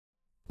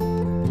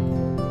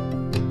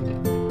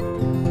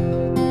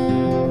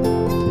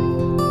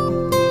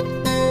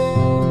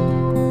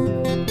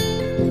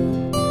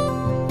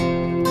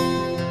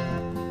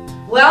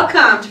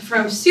welcome to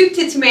From Soup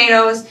to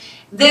Tomatoes.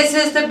 This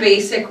is the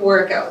basic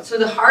workout, so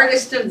the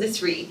hardest of the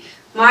three.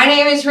 My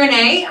name is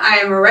Renee. I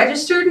am a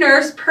registered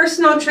nurse,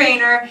 personal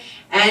trainer,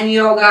 and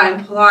yoga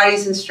and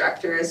Pilates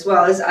instructor, as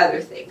well as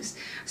other things.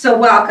 So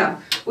welcome.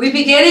 We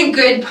begin in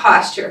good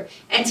posture,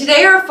 and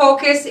today our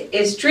focus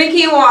is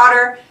drinking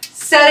water,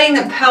 setting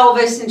the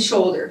pelvis and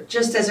shoulder,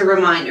 just as a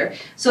reminder.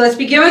 So let's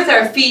begin with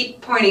our feet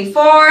pointing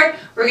forward.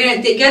 We're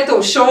going to get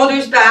those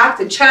shoulders back,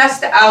 the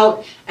chest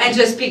out, and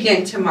just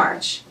begin to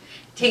march.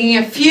 Taking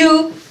a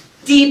few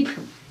deep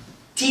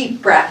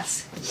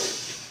breaths.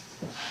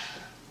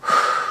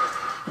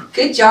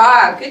 Good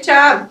job, good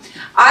job.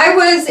 I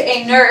was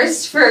a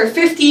nurse for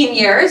 15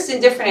 years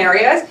in different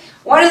areas.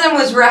 One of them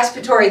was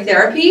respiratory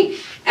therapy,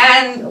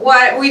 and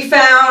what we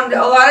found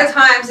a lot of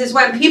times is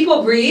when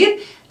people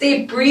breathe,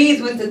 they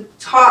breathe with the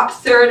top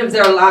third of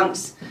their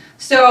lungs.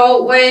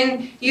 So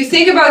when you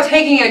think about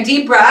taking a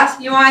deep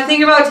breath, you want to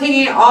think about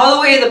taking it all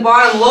the way to the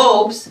bottom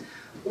lobes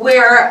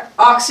where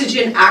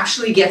oxygen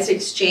actually gets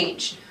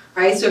exchanged,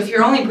 right? So if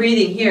you're only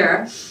breathing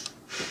here,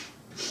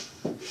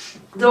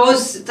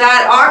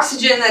 that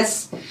oxygen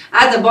that's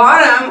at the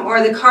bottom,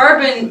 or the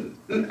carbon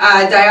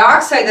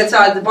dioxide that's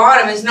at the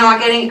bottom, is not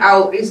getting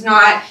out, is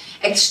not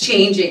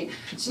exchanging.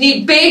 So you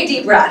need big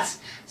deep breaths.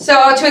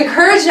 So to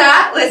encourage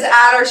that, let's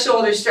add our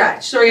shoulder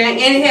stretch. So we're going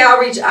to inhale,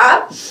 reach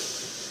up.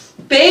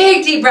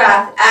 Big deep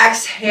breath.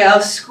 Exhale,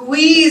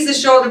 squeeze the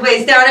shoulder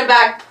blades down and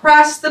back.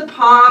 Press the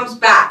palms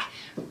back.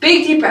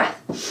 Big deep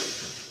breath.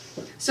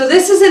 So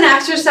this is an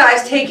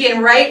exercise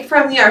taken right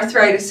from the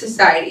Arthritis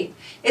Society.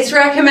 It's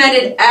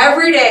recommended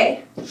every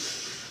day.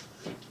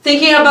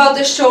 Thinking about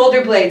the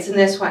shoulder blades in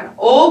this one.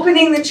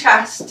 Opening the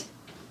chest,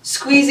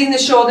 squeezing the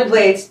shoulder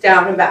blades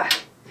down and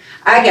back.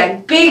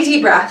 Again, big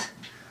deep breath.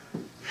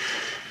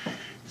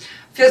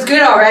 Feels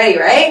good already,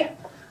 right?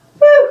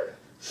 Woo!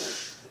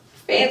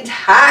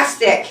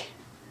 Fantastic.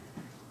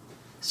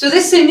 So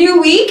this is a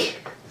new week.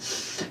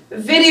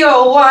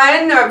 Video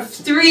 1 of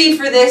 3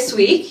 for this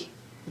week,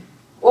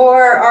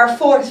 or our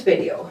 4th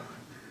video.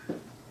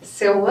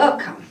 So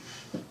welcome.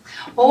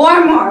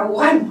 One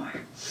more.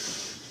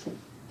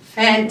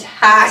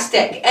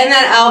 Fantastic. And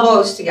then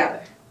elbows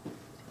together.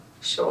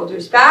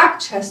 Shoulders back,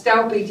 chest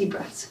out, big deep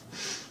breaths.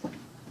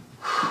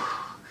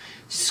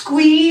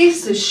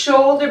 Squeeze the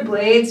shoulder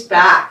blades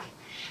back.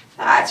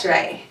 That's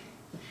right.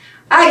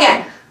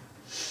 Again.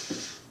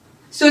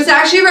 So it's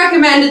actually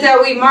recommended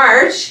that we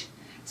march,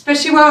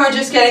 especially when we're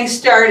just getting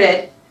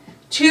started,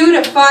 2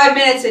 to 5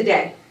 minutes a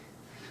day.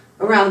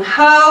 Around the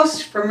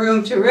house, from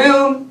room to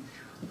room.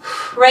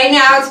 Right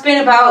now it's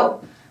been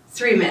about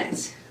 3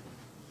 minutes.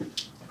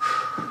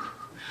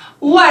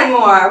 One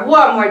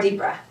more deep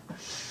breath.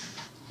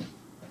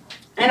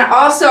 And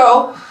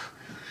also,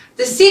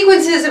 the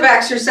sequences of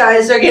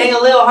exercises are getting a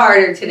little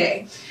harder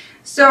today.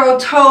 So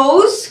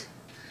toes,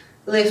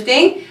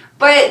 lifting,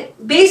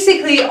 but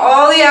basically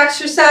all the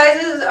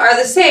exercises are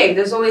the same.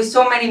 There's only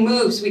so many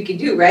moves we could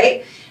do,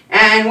 right?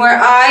 And where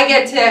I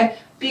get to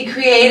be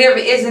creative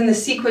is in the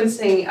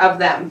sequencing of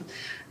them.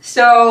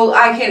 So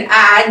I can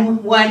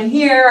add one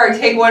here or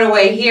take one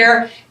away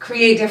here,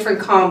 create different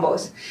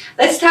combos.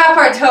 Let's tap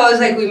our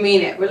toes like we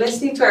mean it. We're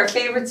listening to our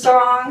favorite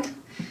song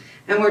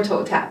and we're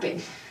toe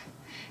tapping.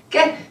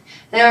 Good.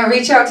 Then we'll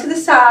reach out to the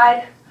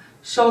side,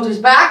 shoulders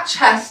back,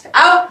 chest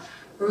out,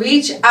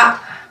 reach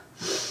up.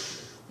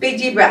 Big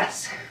deep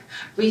breaths.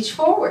 Reach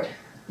forward.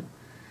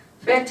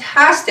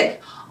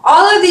 Fantastic.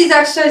 All of these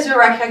exercises are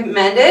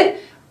recommended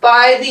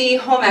by the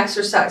home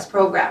exercise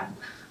program.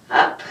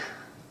 Up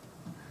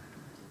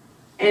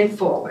and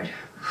forward.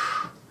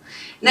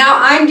 Now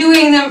I'm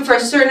doing them for a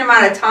certain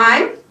amount of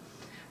time.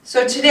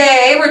 So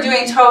today we're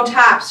doing toe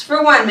taps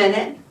for 1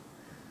 minute,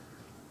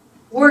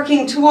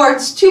 working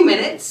towards 2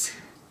 minutes,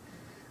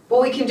 but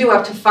we can do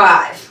up to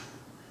 5.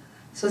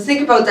 So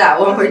think about that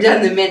when we're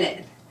done the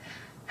minute.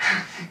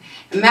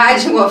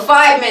 Imagine what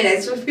 5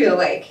 minutes would feel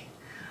like.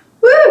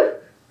 Woo!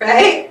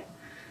 Right?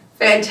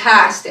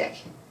 Fantastic.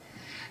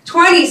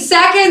 20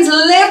 seconds,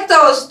 lift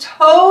those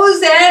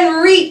toes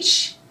and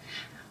reach.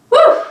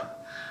 Woo!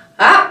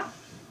 Up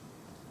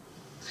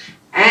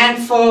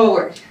and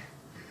forward.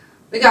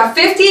 We got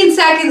 15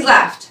 seconds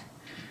left.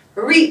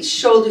 Reach,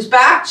 shoulders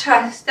back,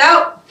 chest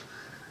out,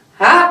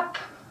 up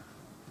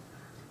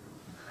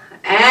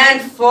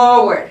and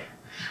forward.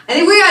 I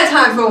think we got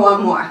time for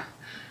one more.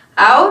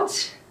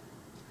 Out,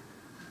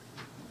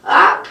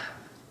 up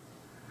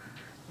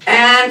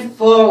and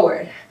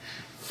forward.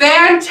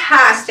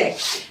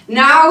 Fantastic.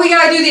 Now we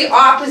got to do the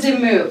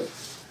opposite move.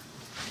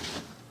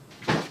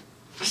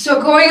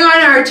 So going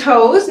on our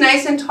toes,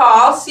 nice and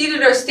tall,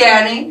 seated or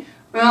standing,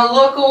 we're going to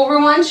look over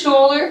one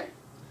shoulder,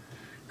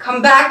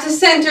 come back to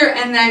center,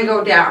 and then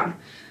go down.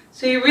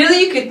 So you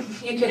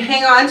could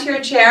hang on to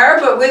your chair,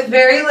 but with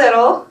very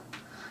little,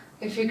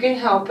 if you can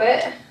help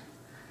it,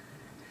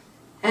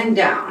 and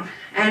down.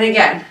 And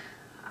again,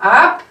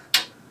 up,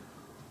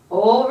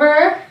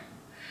 over,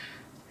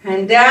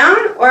 and down,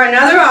 or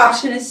another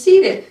option is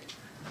seated,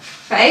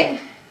 right?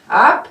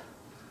 Up,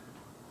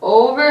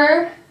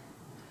 over,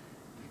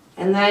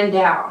 and then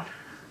down.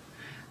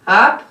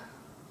 Up,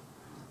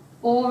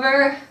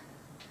 over,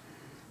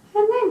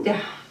 and then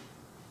down.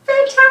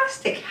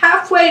 Fantastic.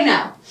 Halfway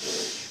now.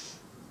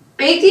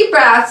 Big deep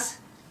breaths,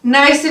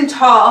 nice and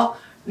tall.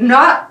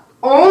 Not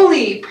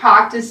only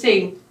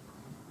practicing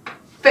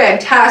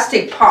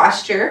fantastic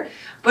posture,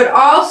 but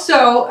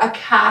also a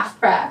calf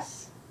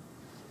press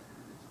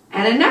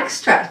and a neck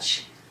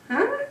stretch.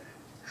 Huh?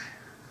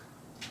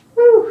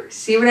 Woo.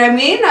 See what I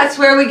mean? That's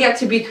where we get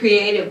to be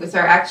creative with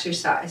our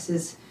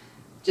exercises.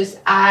 Just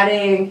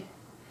adding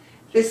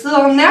this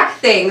little neck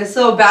thing, this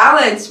little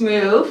balance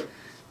move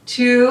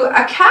to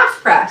a calf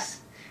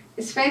press.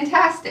 It's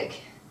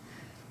fantastic.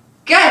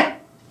 Good.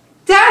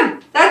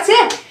 Done. That's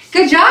it.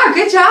 Good job.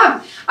 Good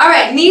job. All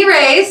right, knee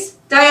raise,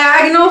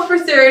 diagonal for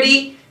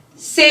 30,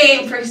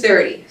 same for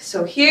 30.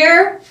 So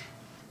here,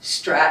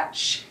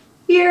 stretch.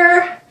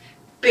 Here,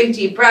 big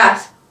deep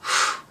breath.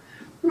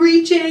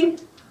 Reaching.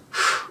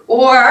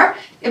 Or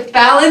if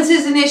balance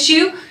is an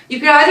issue, you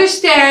can either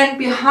stand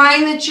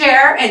behind the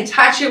chair and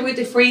touch it with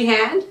the free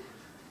hand.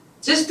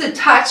 Just the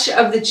touch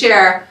of the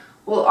chair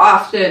will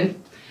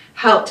often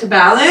help to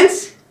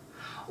balance.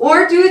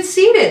 Or do it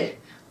seated.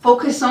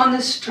 Focus on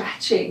the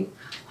stretching,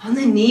 on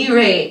the knee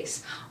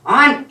raise,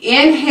 on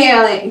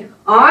inhaling,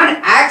 on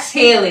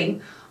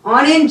exhaling,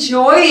 on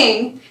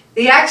enjoying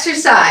the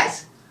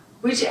exercise.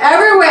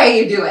 Whichever way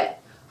you do it.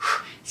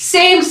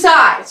 Same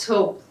side,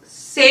 so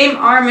same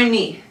arm and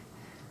knee.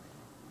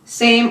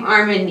 Same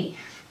arm and knee.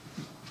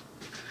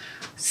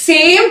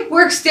 Same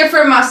works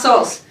different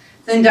muscles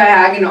than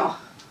diagonal.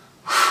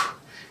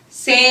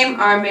 Same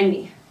arm and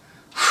knee.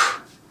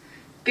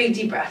 Big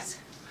deep breaths.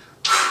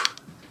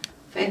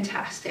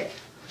 Fantastic.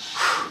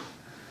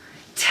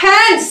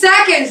 10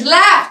 seconds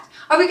left.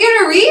 Are we going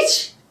to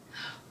reach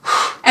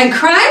and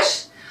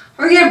crunch?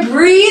 Are we going to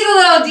breathe a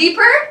little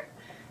deeper?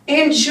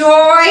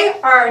 Enjoy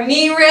our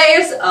knee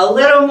raise a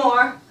little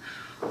more.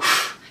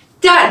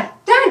 Done.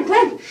 Done.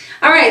 Done.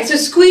 All right, so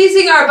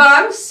squeezing our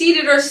bums,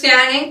 seated or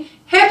standing,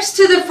 hips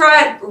to the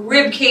front,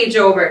 rib cage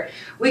over.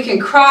 We can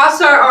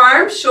cross our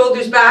arms,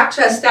 shoulders back,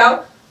 chest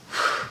out.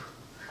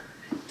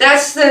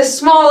 That's the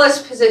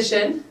smallest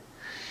position.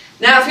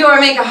 Now if you want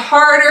to make it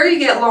harder, you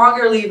get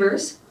longer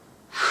levers.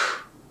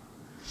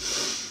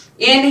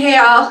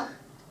 Inhale,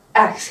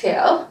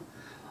 exhale,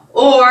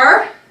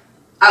 or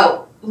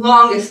out,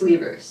 longest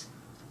levers.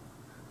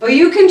 But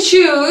you can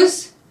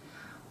choose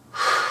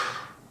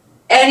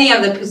any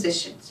of the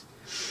positions.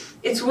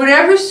 It's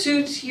whatever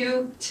suits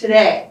you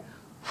today.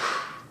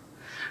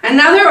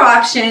 Another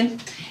option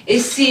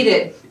is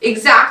seated,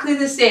 exactly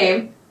the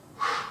same.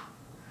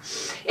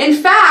 In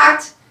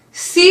fact,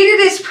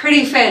 seated is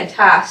pretty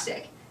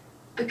fantastic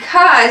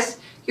because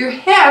your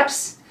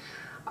hips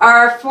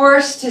are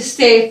forced to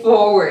stay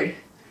forward,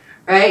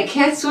 right?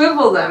 Can't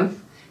swivel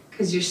them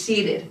because you're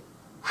seated.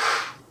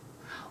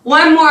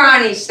 One more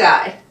on each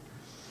side.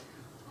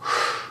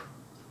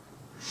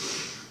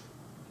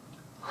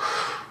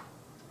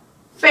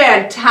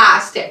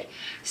 Fantastic.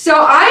 So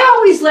I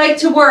always like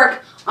to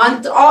work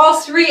on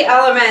all three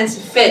elements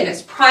of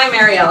fitness,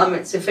 primary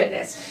elements of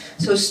fitness.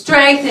 So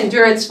strength,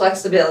 endurance,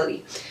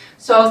 flexibility.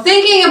 So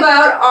thinking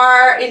about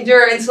our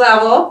endurance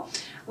level,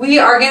 we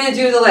are going to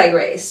do the leg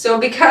raise. So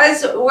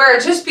because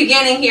we're just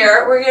beginning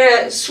here, we're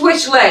going to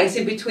switch legs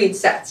in between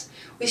sets.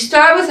 We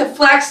start with a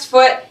flexed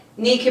foot,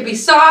 knee can be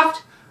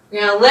soft.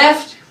 We're going to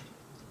lift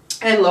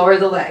and lower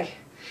the leg.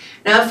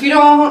 Now if you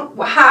don't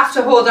have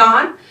to hold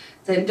on,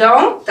 then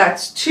don't.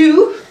 That's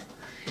 2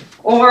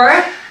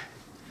 or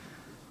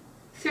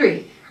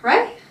 3,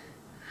 right?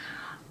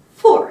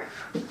 4.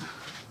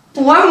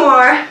 One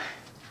more.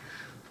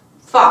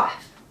 5.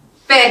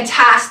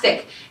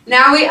 Fantastic.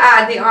 Now we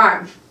add the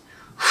arm.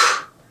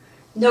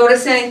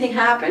 Notice anything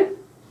happen?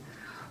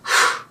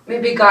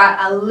 Maybe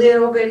got a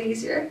little bit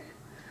easier.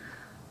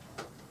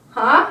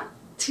 Huh?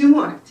 2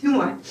 more. 2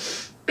 more.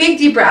 Big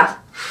deep breath.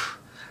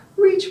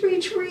 Reach,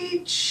 reach,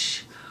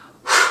 reach.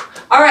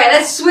 All right,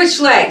 let's switch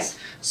legs.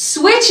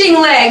 Switching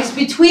legs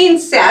between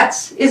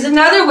sets is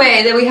another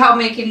way that we help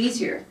make it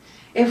easier.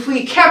 If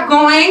we kept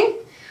going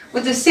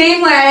with the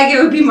same leg,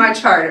 it would be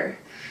much harder.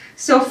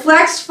 So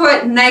flexed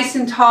foot, nice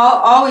and tall,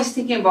 always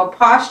thinking about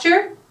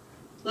posture,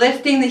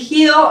 lifting the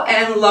heel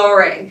and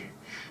lowering.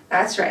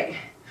 That's right.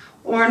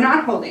 Or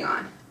not holding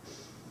on.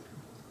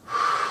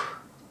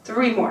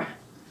 3 more.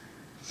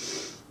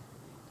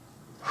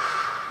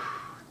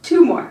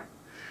 2 more.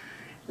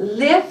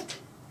 Lift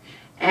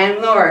and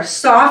lower.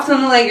 Soft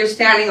on the leg you're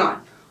standing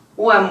on.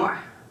 1 more.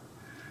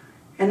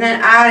 And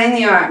then adding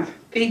the arm.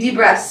 Big deep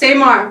breath.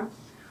 Same arm.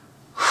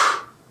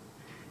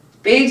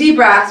 Big deep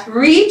breath.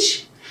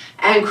 Reach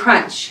and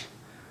crunch.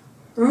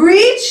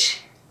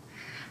 Reach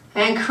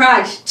and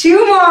crunch.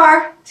 2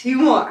 more. 2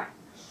 more.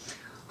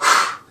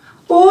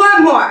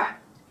 1 more.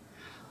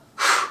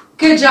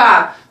 Good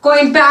job.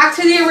 Going back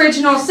to the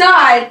original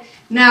side.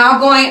 Now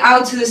going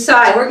out to the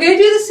side. We're going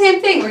to do the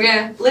same thing. We're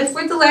going to lift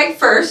with the leg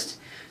first.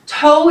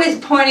 Toe is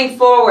pointing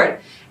forward.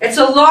 It's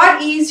a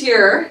lot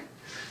easier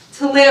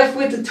to lift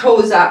with the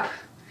toes up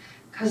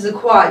because the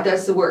quad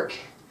does the work.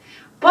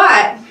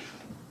 But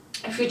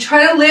if you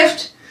try to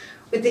lift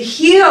with the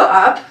heel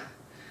up,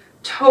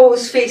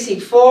 toes facing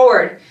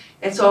forward.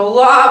 It's a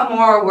lot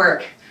more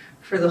work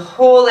for the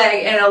whole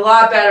leg and a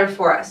lot better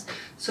for us.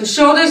 So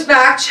shoulders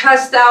back,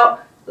 chest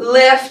out,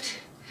 lift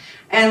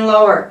and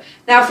lower.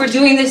 Now if we're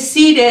doing this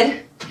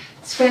seated,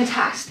 it's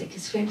fantastic.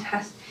 It's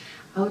fantastic.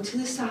 Out to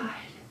the side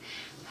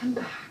and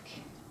back.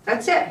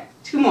 That's it.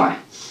 2 more.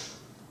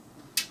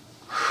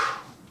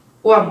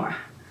 1 more.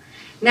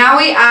 Now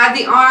we add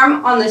the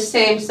arm on the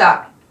same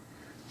side.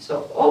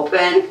 So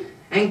open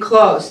and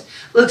close.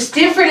 Looks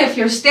different if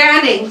you're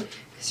standing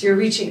because you're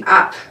reaching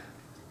up.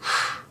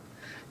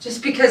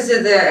 Just because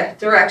of the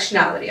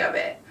directionality of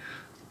it.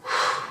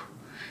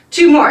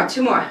 2 more,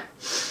 2 more.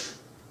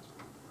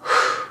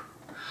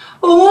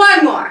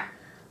 1 more.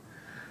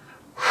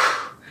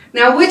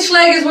 Now which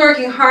leg is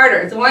working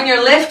harder? The one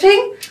you're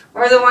lifting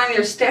or the one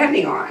you're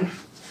standing on?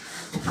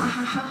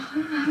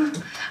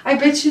 I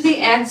bet you the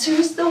answer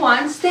is the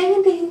one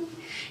standing.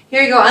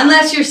 Here you go,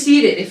 unless you're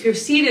seated. If you're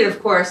seated,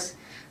 of course,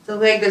 the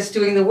leg that's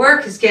doing the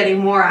work is getting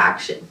more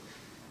action.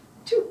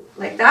 2,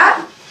 like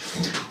that.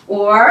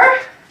 Or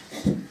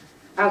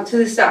out to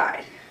the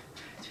side.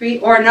 3,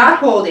 or not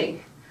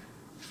holding.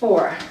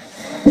 4.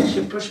 I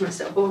should push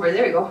myself over.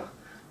 There you go.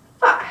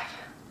 5.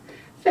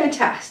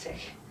 Fantastic.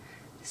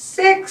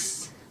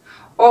 6.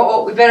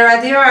 Oh, we better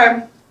add the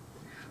arm.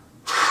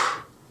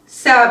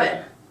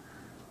 7.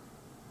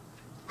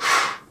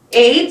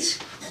 8.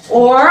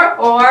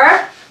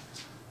 Or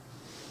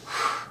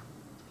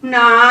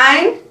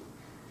 9.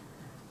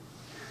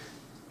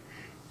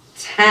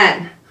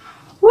 10.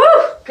 Woo!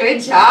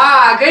 Good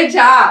job, good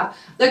job.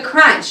 The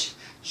crunch.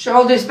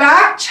 Shoulders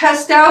back,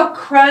 chest out,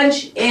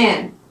 crunch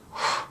in.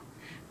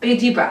 Big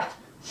deep breath.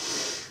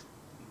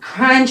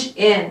 Crunch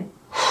in.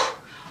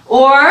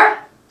 Or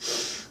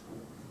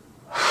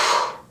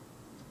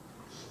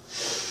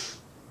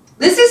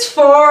this is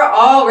 4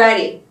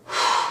 already.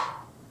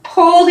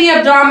 Pull the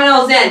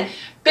abdominals in.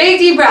 Big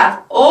deep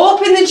breath.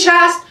 Open the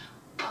chest.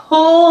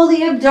 Pull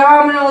the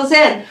abdominals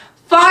in.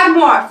 5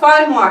 more.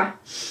 5 more.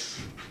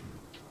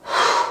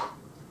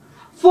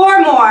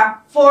 4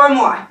 more. 4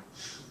 more.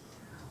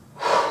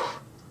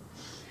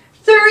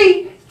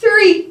 3.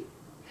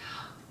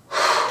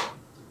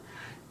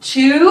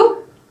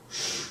 2.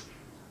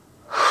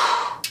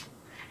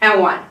 And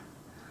 1.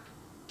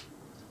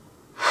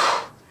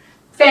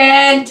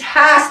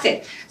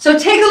 Fantastic. So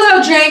take a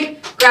little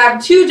drink,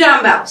 grab 2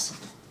 dumbbells.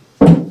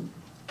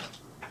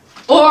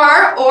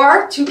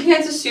 Or 2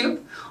 cans of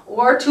soup,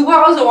 or 2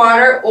 bottles of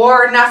water,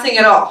 or nothing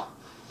at all.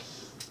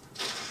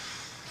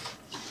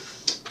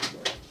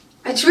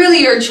 It's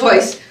really your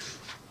choice.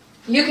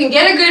 You can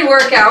get a good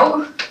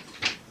workout,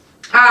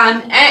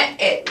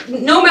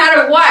 no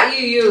matter what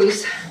you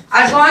use,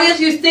 as long as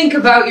you think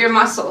about your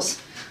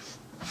muscles.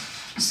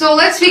 So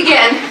let's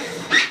begin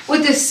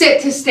with the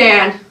sit to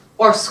stand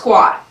or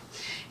squat.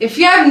 If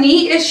you have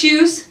knee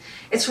issues,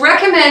 it's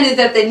recommended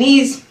that the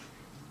knees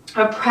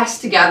are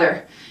pressed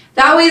together.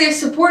 That way they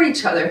support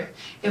each other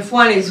if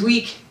one is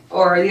weak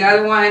or the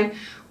other one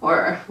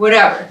or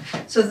whatever.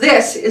 So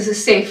this is a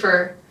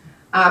safer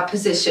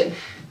position.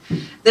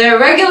 The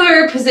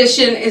regular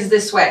position is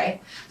this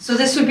way. So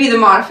this would be the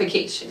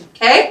modification,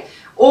 okay?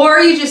 Or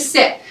you just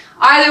sit.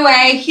 Either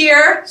way,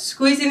 here,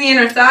 squeezing the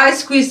inner thigh,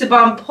 squeeze the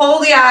bum,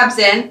 pull the abs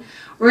in.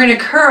 We're gonna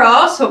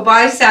curl, so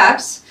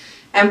biceps,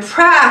 and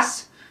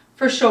press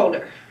for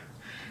shoulder.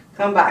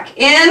 Come back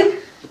in,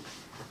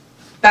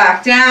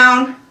 back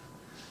down,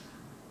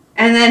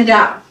 and then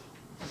down.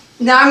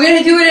 Now I'm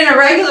gonna do it in a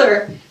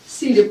regular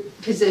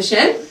seated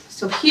position.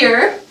 So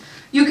here,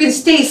 you can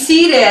stay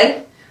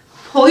seated,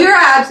 pull your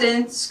abs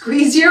in,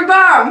 squeeze your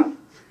bum,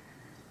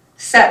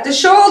 set the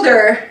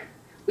shoulder,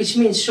 which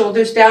means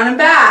shoulders down and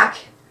back.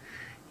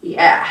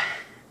 Yeah,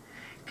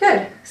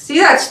 good. See,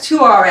 that's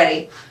 2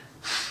 already.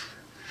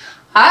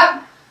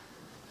 Up,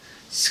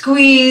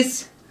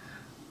 squeeze,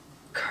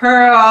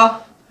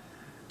 curl,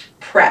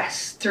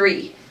 press.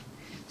 3.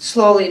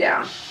 Slowly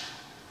down.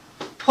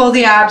 Pull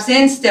the abs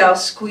in still,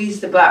 squeeze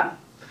the bum.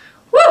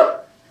 Woo!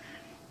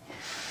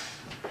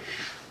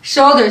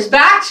 Shoulders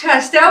back,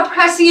 chest out,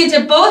 pressing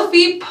into both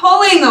feet,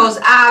 pulling those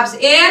abs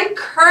in,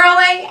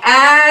 curling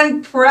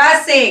and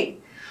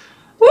pressing.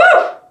 Woo!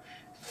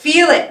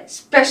 Feel it,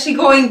 especially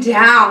going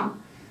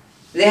down.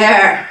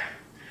 There,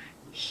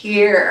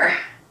 here,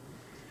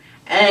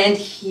 and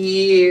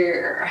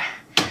here.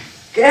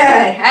 Good.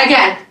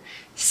 Again,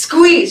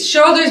 squeeze,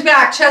 shoulders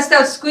back, chest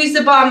out, squeeze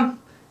the bum,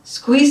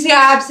 squeeze the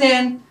abs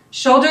in,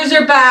 shoulders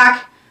are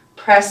back,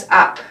 press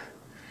up,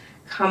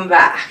 come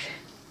back.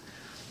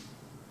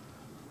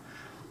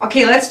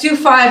 Okay, let's do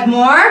 5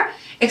 more,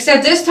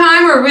 except this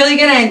time we're really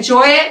gonna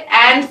enjoy it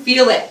and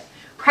feel it.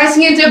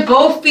 Pressing into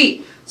both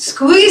feet.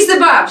 Squeeze the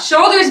bum,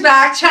 shoulders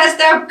back, chest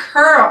out,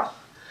 curl,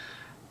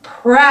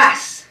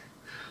 press.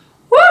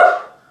 Woo!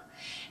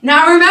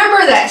 Now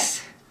remember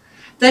this.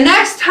 The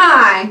next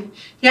time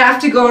you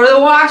have to go to the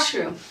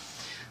washroom,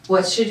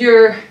 what should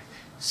your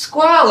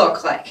squat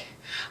look like?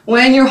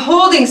 When you're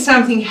holding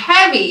something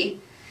heavy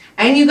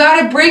and you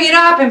got to bring it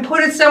up and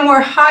put it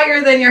somewhere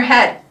higher than your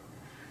head.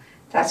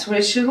 That's what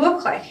it should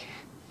look like.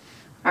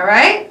 All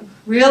right?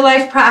 Real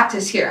life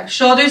practice here.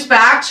 Shoulders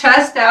back,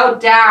 chest out,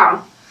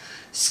 down.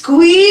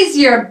 Squeeze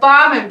your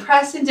bum and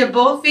press into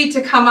both feet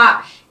to come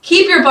up.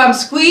 Keep your bum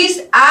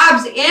squeezed,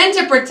 abs in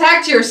to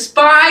protect your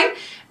spine.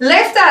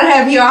 Lift that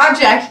heavy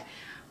object,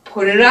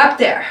 put it up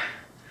there.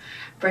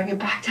 Bring it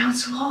back down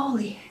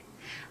slowly,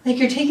 like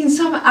you're taking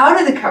some out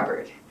of the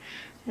cupboard,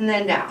 and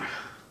then down.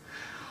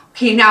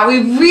 Okay, now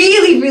we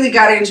really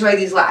got to enjoy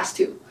these last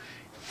two.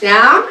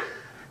 Down,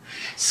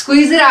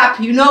 squeeze it up.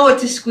 You know what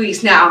to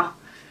squeeze now.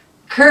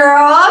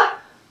 Curl,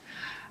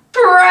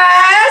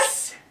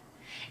 press,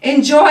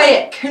 enjoy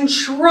it,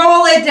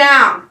 control it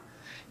down.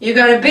 You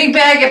got a big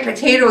bag of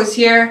potatoes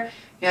here.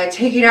 You gotta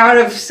take it out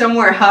of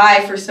somewhere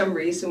high for some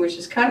reason, which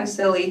is kind of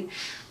silly,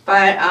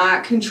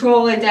 but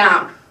control it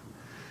down.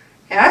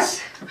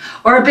 Yes?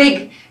 Or a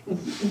big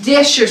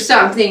dish or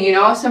something, you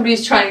know,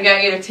 somebody's trying to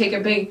get you to take a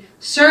big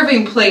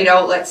serving plate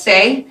out, let's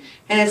say,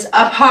 and it's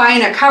up high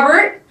in a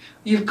cupboard.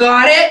 You've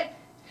got it.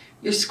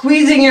 You're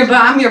squeezing your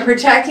bum, you're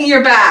protecting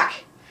your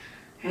back,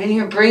 and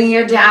you're bringing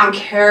it down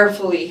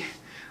carefully.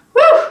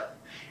 Woo!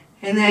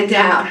 And then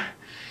down.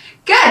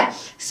 Good.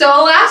 So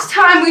last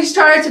time we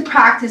started to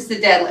practice the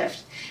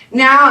deadlift.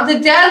 Now the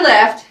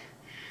deadlift,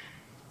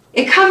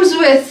 it comes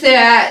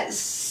with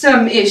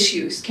some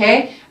issues,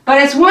 okay?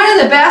 But it's one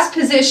of the best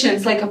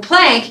positions, like a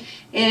plank,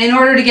 in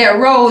order to get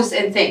rows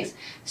and things.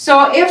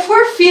 So if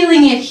we're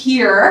feeling it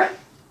here,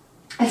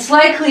 it's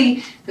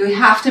likely that we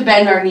have to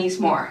bend our knees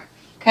more,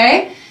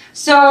 okay?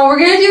 So we're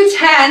going to do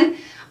 10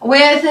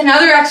 with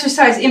another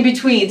exercise in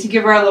between to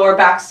give our lower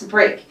backs a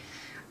break.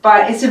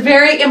 But it's a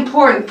very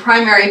important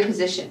primary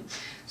position.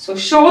 So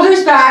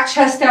shoulders back,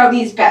 chest out,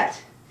 knees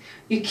bent.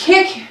 You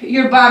kick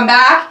your bum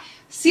back.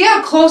 See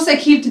how close I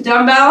keep the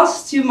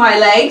dumbbells to my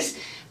legs?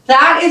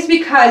 That is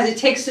because it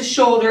takes the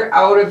shoulder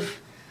out of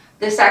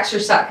this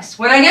exercise.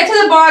 When I get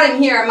to the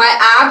bottom here,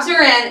 my abs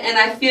are in and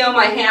I feel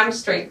my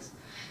hamstrings.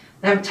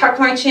 And I've tucked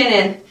my chin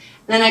in.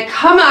 Then I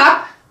come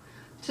up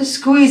to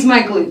squeeze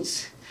my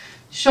glutes.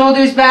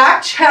 Shoulders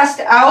back, chest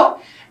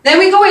out. Then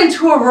we go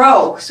into a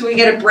row so we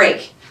get a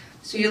break.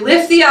 So you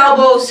lift the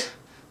elbows,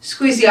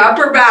 squeeze the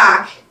upper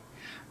back,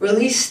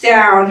 release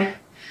down,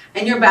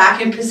 and you're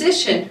back in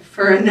position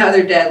for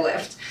another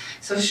deadlift.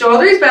 So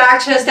shoulders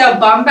back, chest out,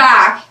 bum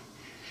back,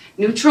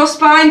 neutral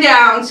spine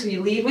down, so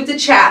you lead with the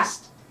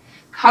chest.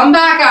 Come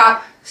back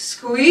up,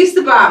 squeeze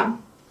the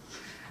bum,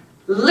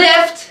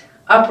 lift,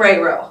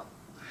 upright row.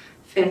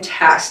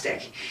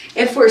 Fantastic.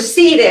 If we're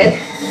seated,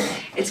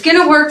 it's going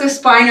to work the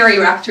spinal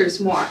erectors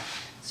more.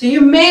 So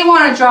you may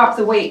want to drop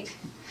the weight.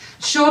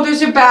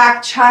 Shoulders are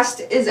back,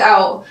 chest is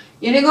out.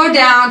 You're going to go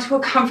down to a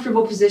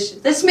comfortable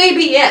position. This may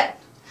be it.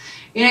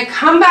 You're going to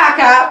come back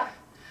up,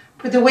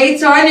 put the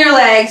weights on your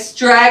legs,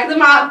 drag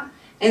them up,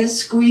 and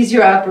squeeze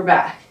your upper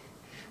back.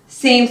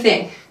 Same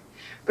thing.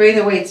 Bring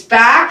the weights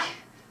back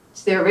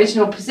to their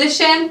original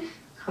position.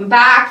 Come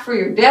back for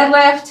your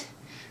deadlift.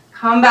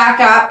 Come back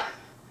up.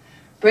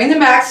 Bring them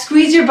back,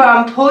 squeeze your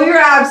bum, pull your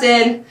abs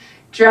in,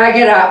 drag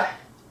it up,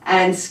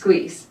 and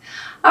squeeze.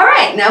 All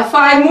right, now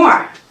 5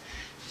 more.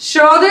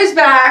 Shoulders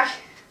back,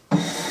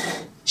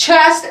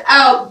 chest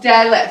out,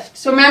 deadlift.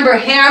 So remember,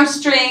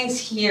 hamstrings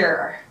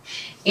here.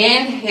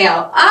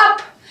 Inhale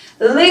up,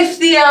 lift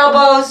the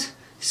elbows,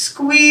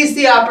 squeeze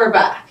the upper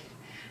back.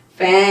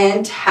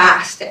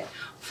 Fantastic.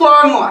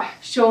 4 more.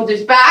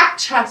 Shoulders back,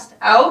 chest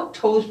out,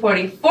 toes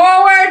pointing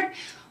forward.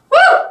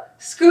 Woo!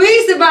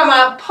 Squeeze the bum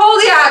up, pull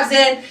the abs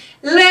in,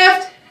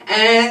 lift,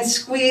 and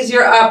squeeze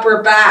your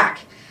upper back.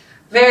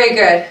 Very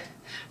good.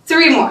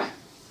 3 more.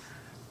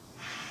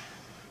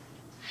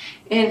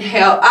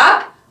 Inhale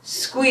up,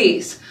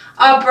 squeeze.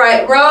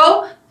 Upright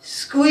row,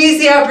 squeeze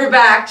the upper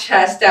back,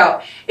 chest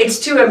out. It's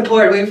too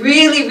important. We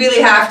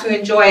really have to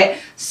enjoy it.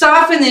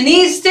 Soften the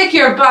knees, stick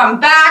your bum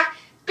back.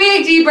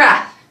 Big deep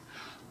breath.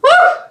 Woo!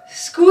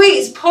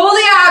 Squeeze, pull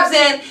the abs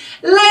in,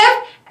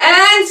 lift,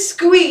 and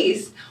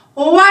squeeze.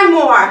 1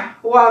 more,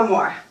 1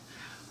 more.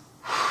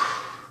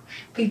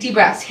 Big deep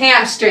breaths,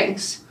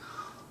 hamstrings,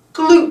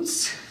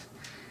 glutes,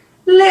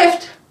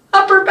 lift,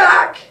 upper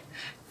back.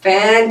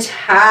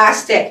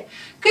 Fantastic.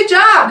 Good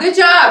job, good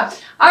job.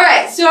 All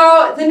right,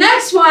 so the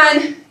next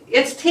one,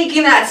 it's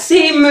taking that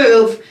same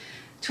move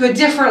to a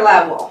different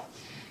level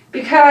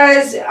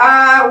because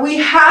we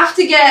have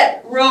to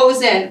get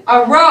rows in.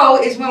 A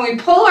row is when we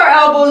pull our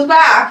elbows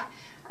back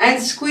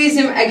and squeeze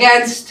them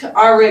against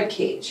our rib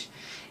cage.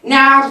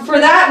 Now, for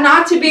that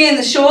not to be in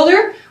the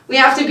shoulder, we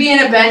have to be in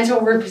a bent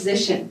over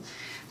position.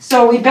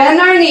 So we bend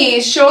our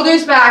knees,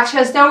 shoulders back,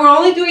 chest down. We're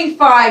only doing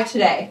 5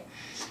 today.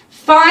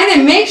 Find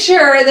and make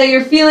sure that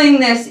you're feeling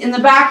this in the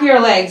back of your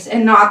legs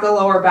and not the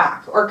lower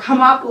back, or come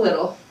up a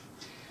little.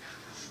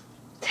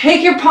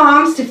 Take your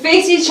palms to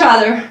face each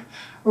other,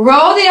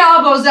 roll the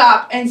elbows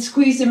up and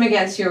squeeze them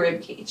against your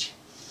rib cage.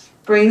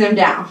 Bring them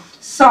down.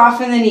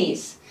 Soften the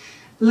knees.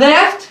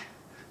 Lift,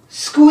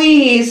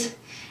 squeeze,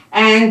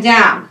 and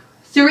down.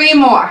 3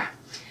 more.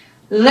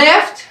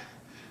 Lift,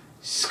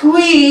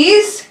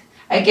 squeeze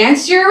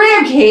against your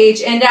rib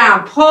cage and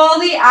down. Pull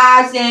the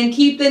abs in,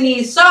 keep the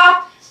knees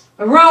soft.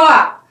 Row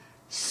up,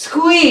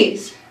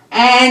 squeeze,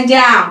 and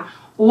down.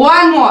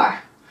 One more.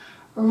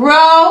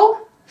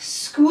 Row,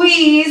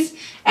 squeeze,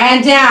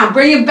 and down.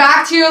 Bring it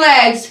back to your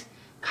legs.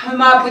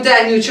 Come up with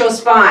that neutral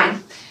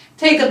spine.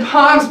 Take the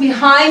palms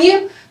behind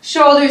you,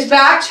 shoulders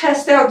back,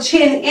 chest out,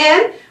 chin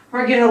in.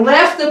 We're going to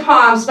lift the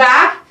palms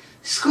back,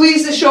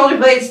 squeeze the shoulder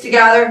blades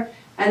together,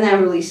 and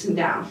then release them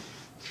down.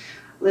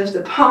 Lift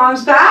the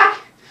palms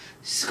back,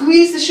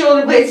 squeeze the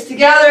shoulder blades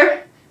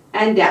together,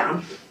 and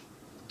down.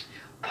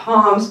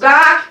 Palms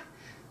back,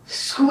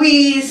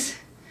 squeeze,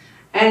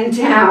 and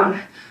down.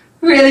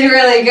 Really,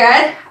 really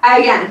good.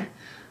 Again.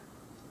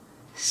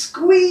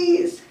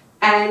 Squeeze,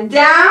 and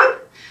down.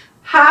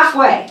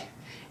 Halfway.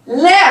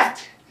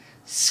 Lift,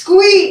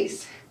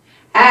 squeeze,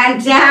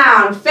 and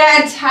down.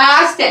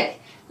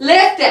 Fantastic.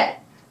 Lift it,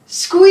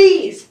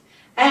 squeeze,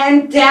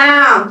 and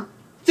down.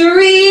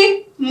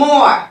 3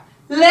 more.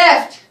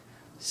 Lift,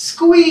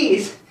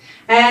 squeeze,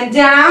 and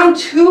down.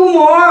 2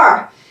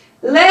 more.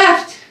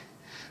 Lift,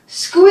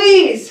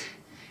 squeeze,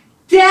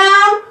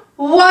 down.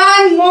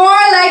 1 more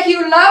like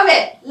you love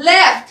it.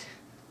 Lift,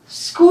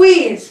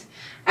 squeeze,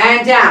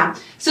 and down.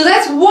 So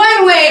that's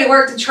one way to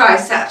work the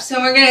triceps.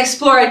 And we're going to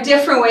explore a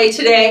different way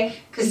today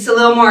because it's a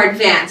little more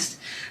advanced.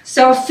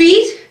 So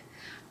feet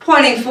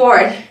pointing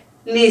forward,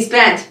 knees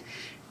bent.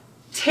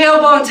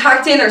 Tailbone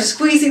tucked in or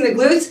squeezing the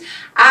glutes,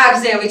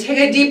 abs in. We take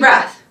a deep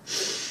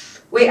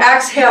breath. We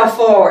exhale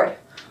forward.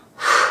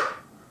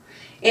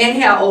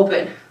 Inhale,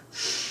 open.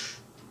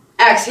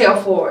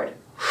 Exhale, forward.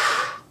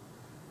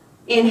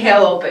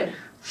 Inhale, open.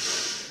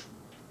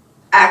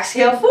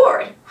 Exhale,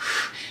 forward.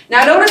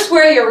 Now notice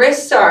where your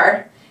wrists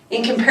are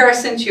in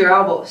comparison to your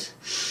elbows.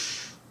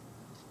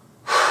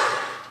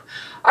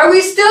 Are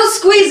we still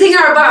squeezing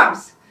our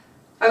bums?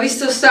 Are we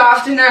still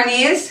soft in our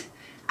knees?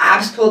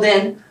 Abs pulled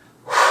in.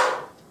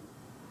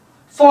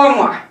 4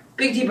 more.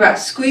 Big deep breath.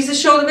 Squeeze the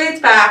shoulder blades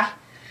back.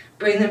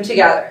 Bring them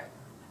together.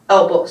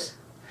 Elbows.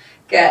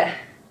 Good.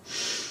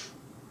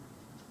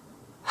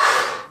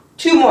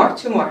 2 more.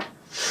 2 more.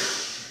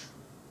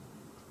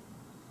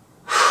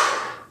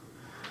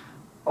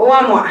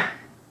 1 more.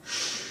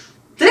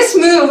 This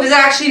move is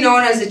actually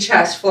known as a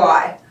chest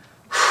fly.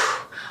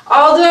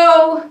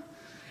 Although,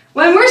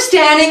 when we're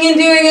standing and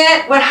doing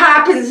it, what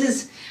happens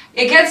is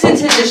it gets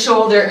into the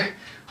shoulder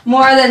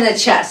more than the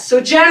chest. So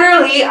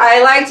generally,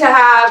 I like to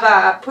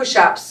have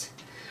push-ups.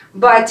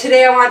 But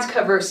today I want to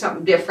cover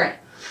something different.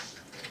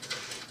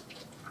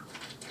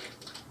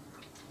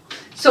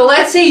 So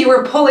let's say you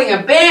were pulling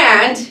a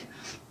band.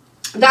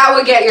 That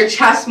would get your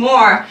chest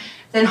more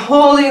than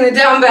holding the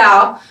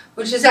dumbbell,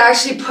 which is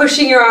actually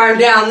pushing your arm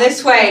down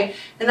this way,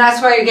 and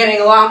that's why you're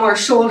getting a lot more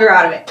shoulder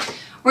out of it.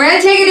 We're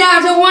going to take it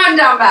down to 1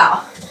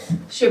 dumbbell.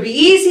 Should be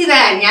easy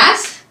then,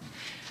 yes?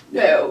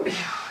 No.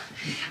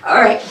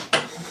 All right.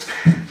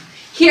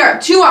 Here,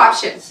 2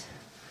 options.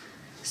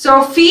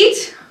 So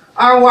feet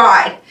are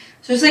wide.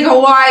 So it's like a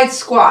wide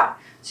squat.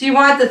 So you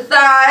want the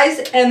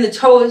thighs and the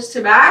toes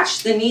to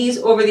match, the knees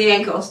over the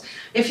ankles.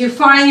 If you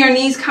find your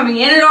knees coming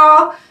in at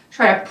all,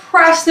 try to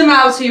press them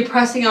out so you're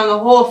pressing on the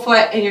whole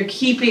foot and you're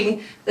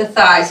keeping the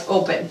thighs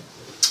open.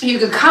 You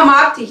could come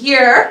up to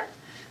here,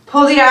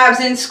 pull the abs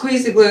in,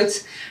 squeeze the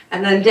glutes,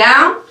 and then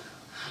down,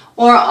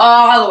 or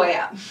all the way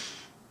up,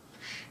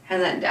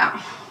 and then down.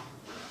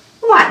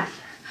 1.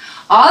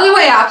 All the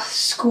way up,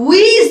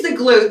 squeeze the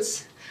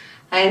glutes,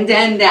 and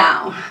then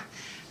down.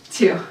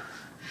 2.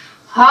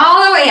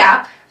 All the way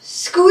up,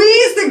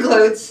 squeeze the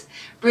glutes,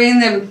 bring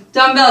the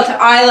dumbbell to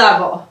eye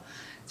level.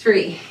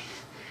 3.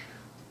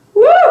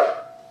 Woo!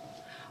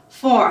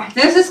 4.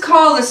 This is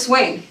called a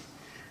swing.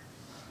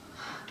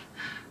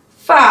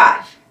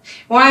 5.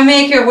 Want to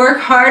make your work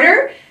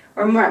harder,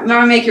 or want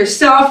to make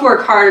yourself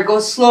work harder, go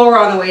slower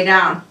on the way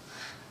down.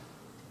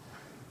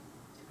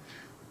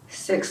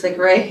 6, like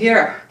right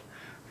here.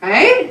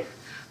 Right?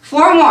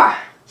 4 more.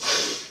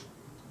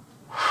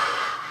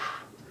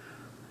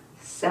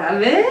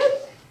 7.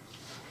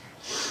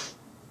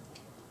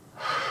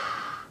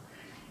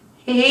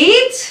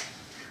 8.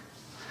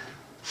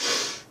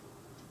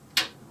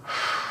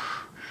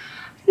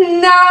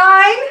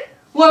 9.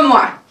 1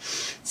 more.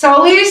 So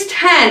at least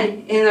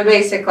 10 in the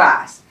basic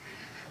class.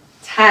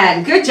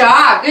 10. Good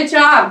job. Good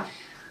job.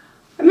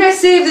 I'm going to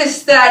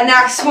save that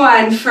next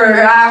one for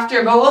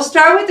after, but we'll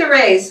start with the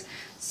raise.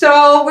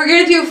 So we're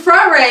going to do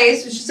front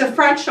raise, which is a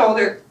front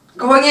shoulder,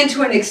 going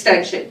into an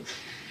extension.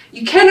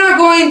 You cannot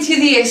go into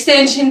the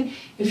extension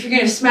if you're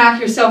going to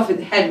smack yourself in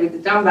the head with the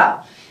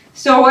dumbbell.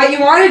 So what you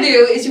want to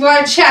do is you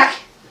want to check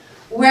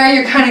where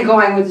you're kind of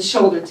going with the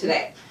shoulder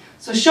today.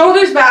 So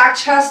shoulders back,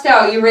 chest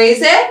out, you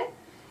raise it.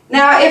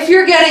 Now if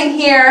you're getting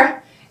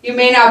here, you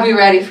may not be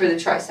ready for the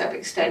tricep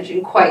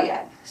extension quite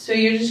yet. So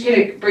you're just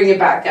going to bring it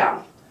back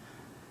down.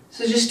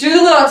 So just do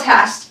the little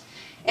test.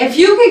 If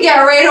you could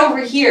get right over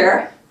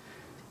here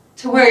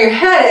to where your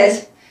head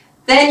is,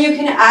 then you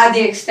can add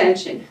the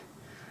extension.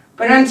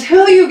 But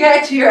until you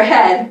get to your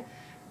head,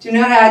 do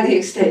not add the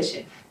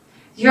extension.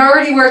 You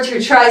already worked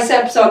your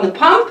triceps on the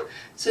pump,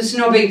 so it's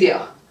no big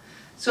deal.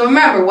 So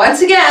remember,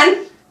 once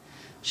again,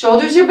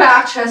 shoulders are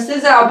back, chest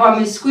is out,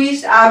 bum is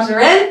squeezed, abs are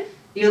in.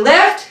 You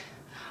lift,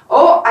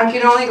 Oh, I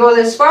can only go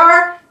this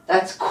far.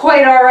 That's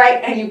quite all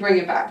right, and you bring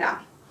it back down.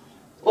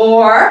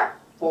 Or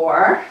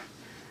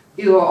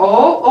you go,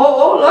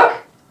 oh, look.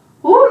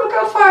 Oh, look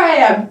how far I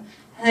am.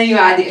 And then you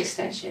add the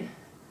extension.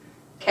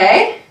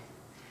 Okay?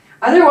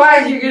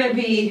 Otherwise, you're going to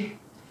be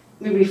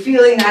maybe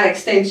feeling that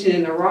extension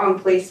in the wrong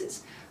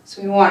places.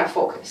 So we want to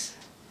focus.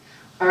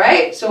 All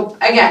right? So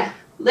again,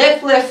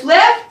 lift, lift,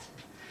 lift.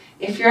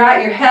 If you're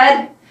at your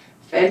head,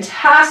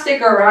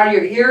 fantastic. Or around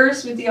your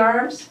ears with the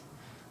arms.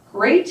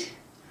 Great.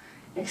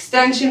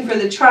 Extension for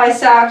the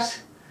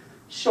triceps.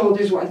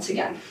 Shoulders once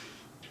again.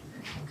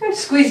 Good.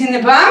 Squeezing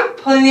the bum,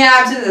 pulling the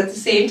abs at the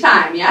same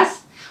time,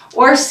 yes?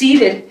 Or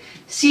seated.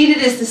 Seated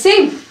is the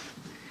same.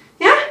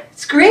 Yeah,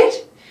 it's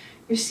great.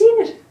 You're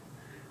seated.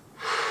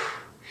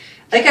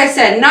 Like I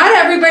said, not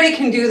everybody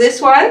can do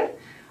this one.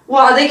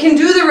 Well, they can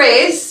do the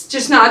raise,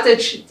 just not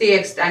the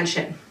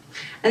extension.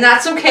 And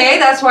that's okay.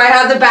 That's why I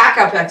have the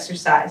backup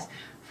exercise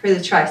for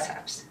the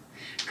triceps.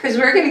 Because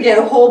we're going to get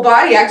a whole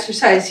body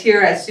exercise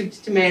here at Soup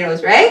to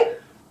Tomatoes, right?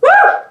 Woo!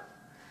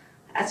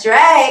 That's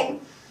right.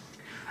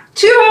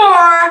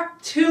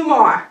 Two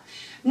more.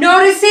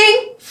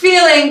 Noticing,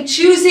 feeling,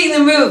 choosing the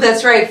move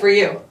that's right for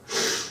you.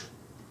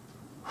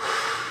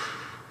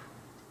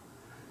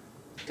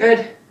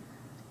 Good.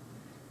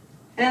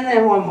 And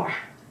then one more.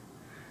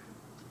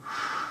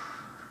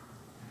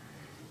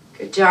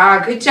 Good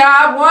job, good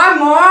job. One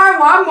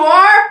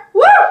more.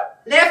 Woo!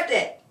 Lift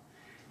it.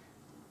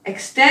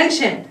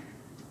 Extension.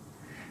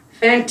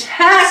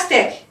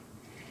 Fantastic.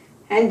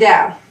 And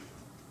down.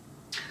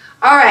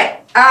 All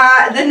right,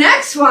 the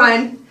next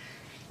one,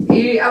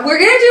 we're going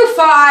to do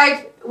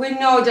 5 with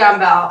no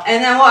dumbbell.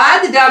 And then we'll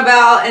add the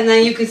dumbbell, and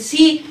then you can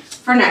see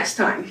for next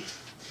time.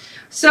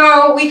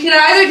 So we can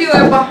either do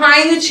it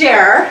behind the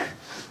chair,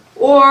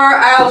 or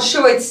I'll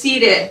show it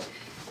seated.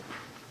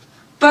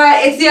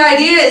 But the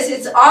idea is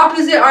it's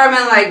opposite arm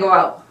and leg go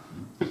out.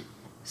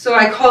 So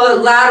I call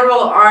it lateral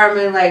arm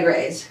and leg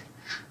raise.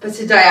 But it's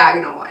a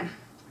diagonal one.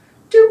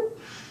 2.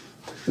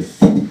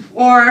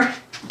 Or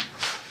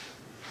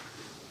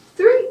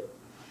 3.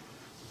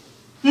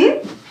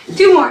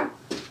 2 more.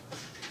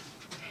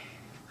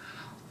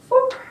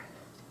 4.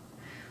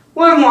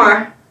 1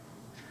 more.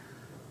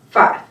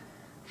 5.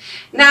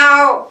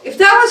 Now, if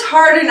that was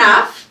hard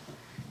enough,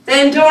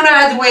 then don't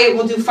add the weight.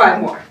 We'll do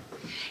 5 more.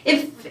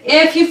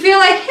 If you feel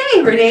like,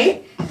 hey,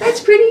 Renee,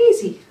 that's pretty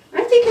easy.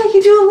 I think I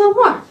can do a little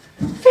more.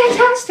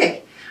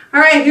 Fantastic. All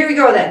right, here we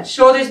go then.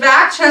 Shoulders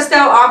back, chest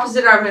out,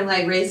 opposite arm and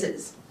leg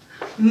raises.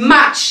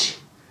 Much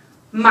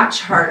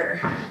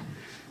harder.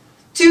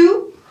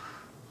 2.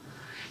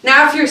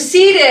 Now, if you're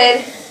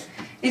seated,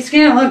 it's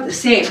going to look the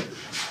same.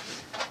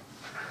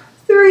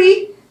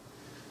 3.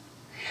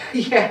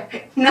 Yeah,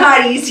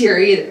 not easier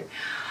either.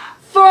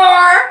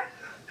 4.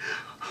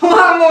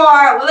 1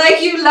 more.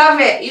 Like you love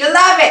it. You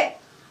love it.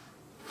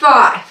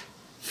 5.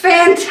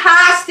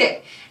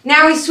 Fantastic.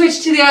 Now we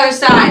switch to the other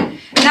side.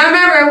 Now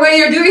remember, when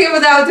you're doing it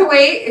without the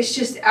weight, it's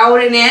just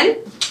out and in.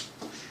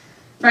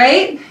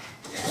 Right?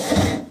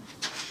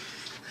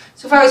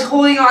 So if I was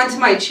holding on to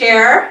my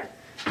chair,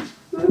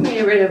 let me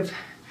get rid of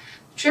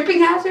tripping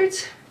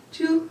hazards.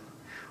 2.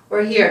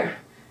 Or here.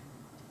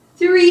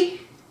 3.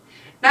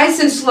 Nice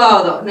and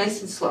slow though.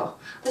 Nice and slow.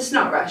 Let's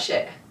not rush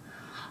it.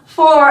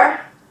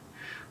 4.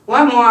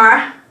 1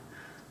 more.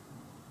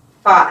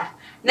 5.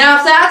 Now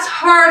if that's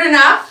hard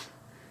enough,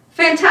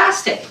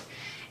 fantastic.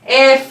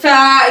 If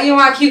you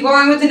want to keep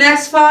going with the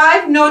next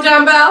 5, no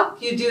dumbbell,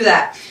 you do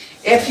that.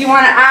 If you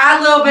want to add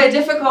a little bit of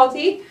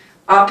difficulty,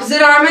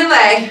 opposite arm and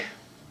leg,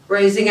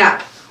 raising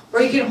up.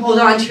 Or you can hold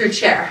on to your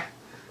chair.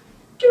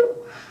 2.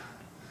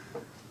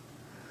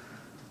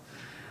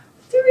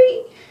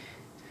 3.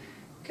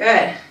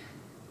 Good.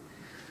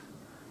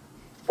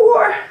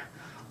 4.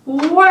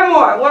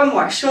 1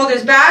 more.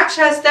 Shoulders back,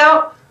 chest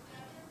out.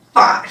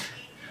 5.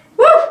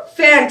 Woo!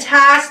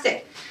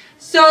 Fantastic.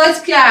 So let's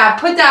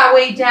put that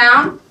weight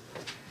down.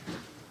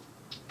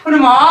 Put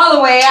them all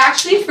the way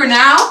actually for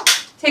now.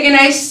 Take a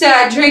nice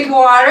drink of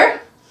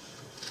water.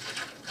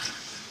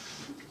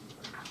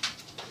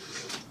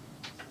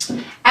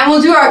 And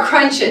we'll do our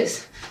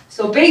crunches.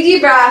 So big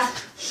deep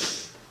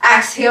breath.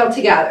 Exhale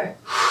together.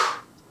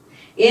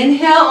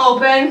 Inhale,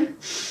 open.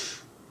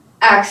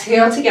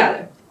 Exhale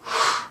together.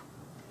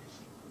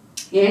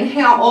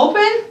 Inhale,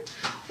 open.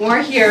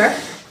 More here.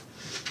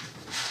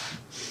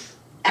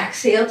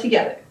 Exhale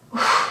together.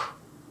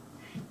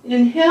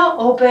 Inhale,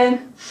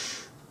 open.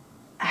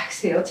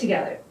 Exhale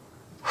together.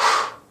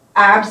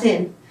 Abs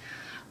in.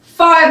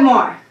 5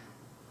 more.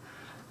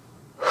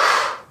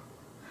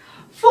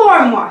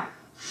 4 more.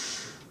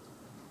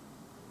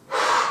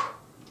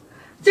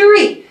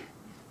 3.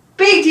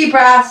 Big deep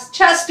breaths.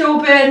 Chest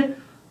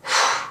open.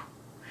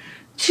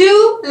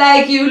 2,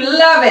 like you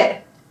love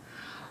it.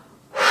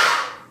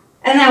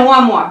 And then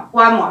 1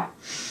 more.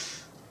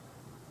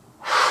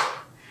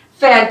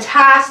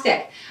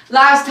 Fantastic.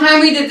 Last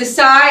time we did the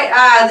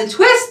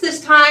twist,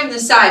 this time the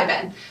side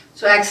bend.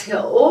 So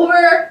exhale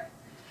over,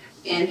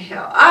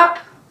 inhale up,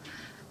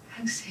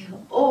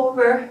 exhale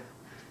over,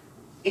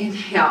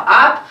 inhale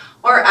up,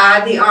 or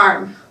add the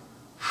arm.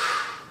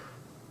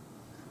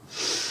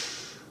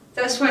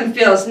 This one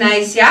feels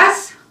nice,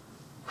 yes?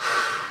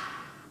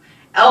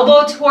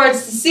 Elbow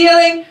towards the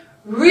ceiling,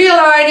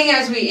 realigning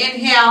as we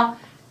inhale,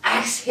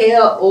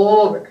 exhale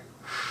over.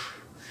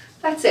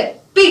 That's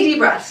it. Big deep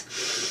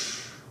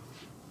breaths.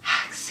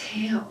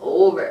 Exhale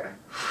over.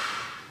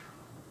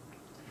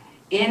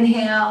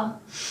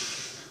 Inhale,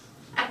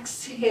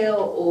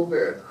 exhale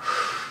over.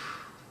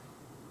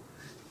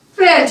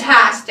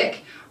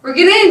 Fantastic. We're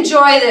going to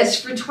enjoy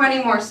this for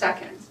 20 more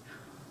seconds.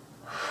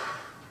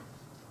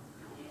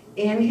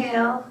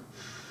 Inhale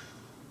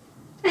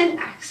and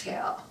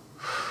exhale.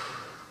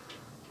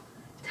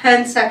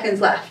 10 seconds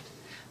left.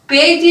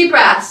 Big deep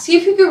breaths. See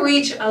if you can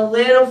reach a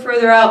little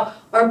further out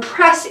or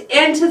press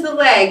into the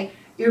leg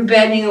you're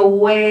bending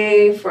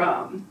away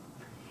from.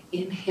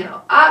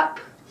 Inhale up.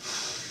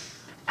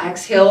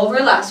 Exhale over.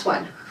 Last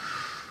one.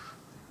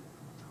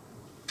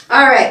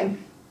 All right.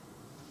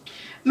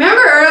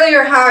 Remember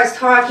earlier how I was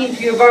talking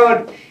to you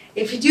about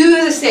if you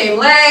do the same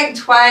leg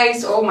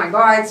twice, oh my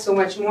God, so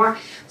much more.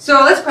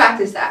 So let's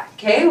practice that,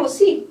 okay? We'll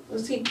see.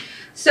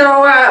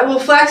 So we'll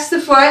flex the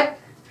foot.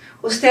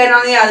 We'll stand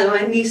on the other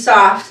one, knee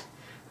soft,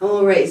 and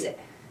we'll raise it.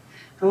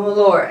 And we'll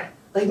lower it,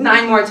 like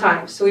 9 more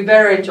times. So we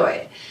better enjoy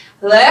it.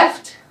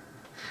 Lift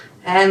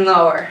and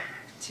lower.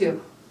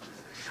 2.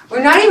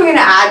 We're not even going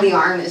to add the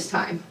arm this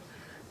time.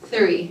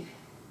 3.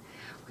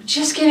 We're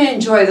just going to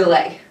enjoy the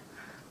leg.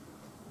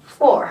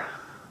 4.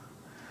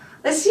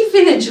 Let's see if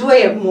we can enjoy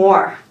it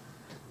more.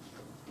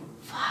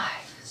 5.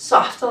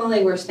 Soft on the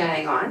leg we're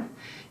standing on.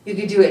 You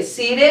could do it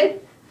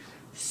seated.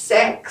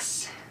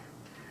 6.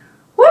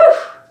 Woo!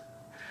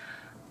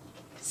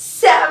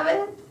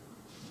 7.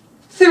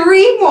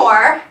 3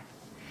 more.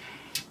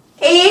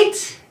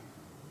 8.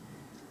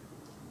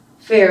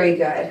 Very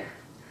good.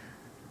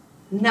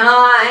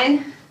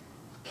 9.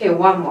 Okay,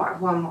 one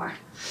more.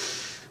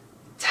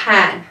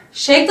 10.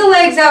 Shake the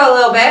legs out a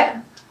little bit.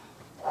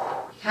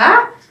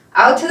 Yeah?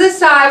 Out to the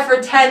side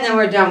for 10, then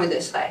we're done with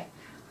this leg.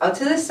 Out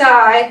to the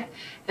side,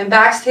 and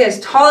back stay as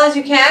tall as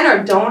you can,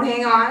 or don't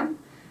hang on.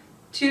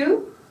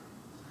 2.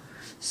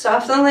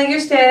 Soften the leg you're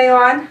standing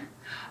on.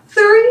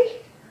 3.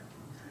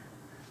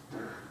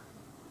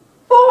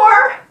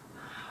 4.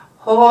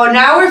 Oh,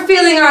 now we're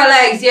feeling our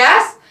legs,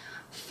 yes?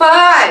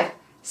 5.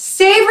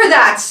 Savor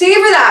that,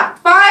 savor that.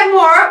 5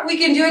 more, we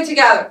can do it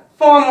together.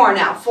 4 more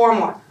now, 4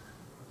 more.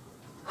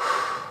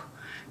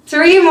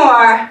 3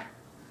 more.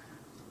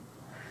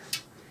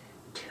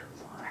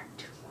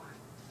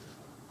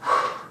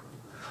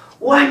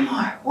 1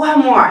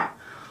 more.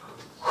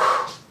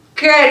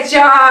 Good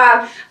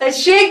job. Let's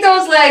shake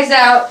those legs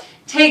out.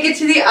 Take it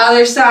to the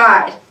other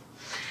side.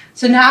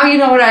 So now you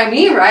know what I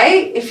mean,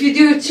 right? If you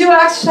do 2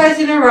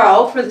 exercises in a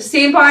row for the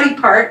same body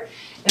part,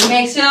 it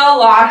makes it a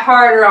lot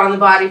harder on the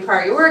body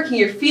part you're working.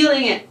 You're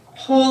feeling it a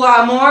whole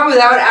lot more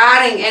without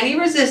adding any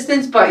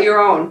resistance but your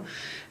own.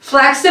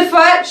 Flex the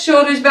foot,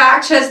 shoulders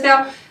back, chest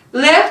down.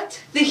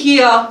 Lift the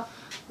heel,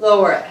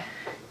 lower it.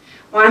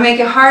 Want to make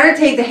it harder?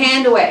 Take the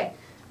hand away.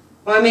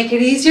 Want to make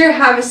it easier?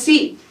 Have a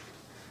seat.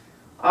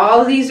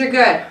 All of these are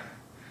good.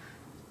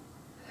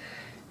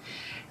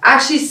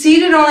 Actually,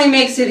 seated only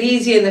makes it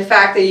easy in the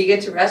fact that you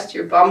get to rest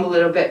your bum a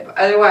little bit. But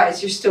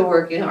otherwise, you're still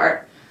working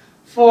hard.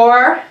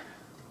 4.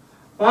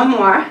 1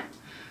 more.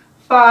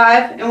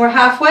 5. And we're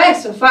halfway,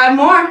 so 5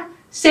 more.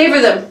 Savor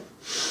them.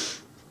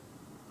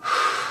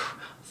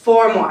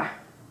 4 more.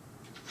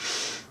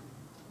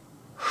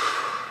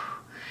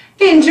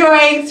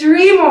 Enjoying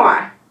 3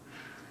 more.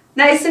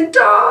 Nice and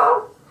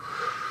tall.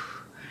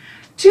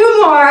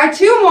 2 more,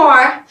 2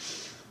 more.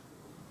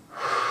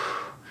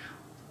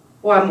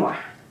 1 more.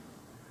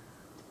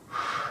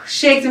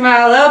 Shake them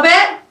out a little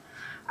bit.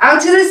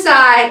 Out to the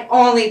side,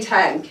 only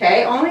 10,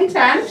 okay? Only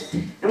 10.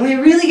 And we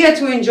really get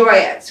to enjoy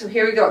it. So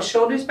here we go.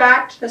 Shoulders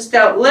back, chest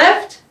out,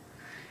 lift,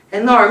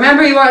 and lower.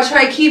 Remember, you want to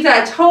try to keep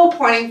that toe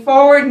pointing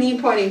forward, knee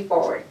pointing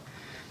forward.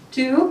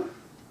 2.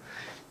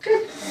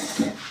 Good.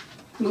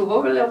 Move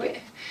over a little bit.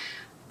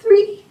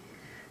 3.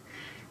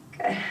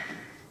 Good.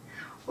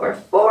 Or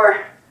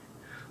 4.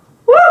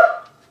 Woo!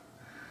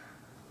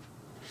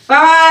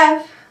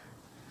 5.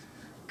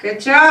 Good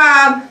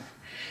job.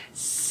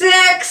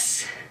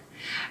 6.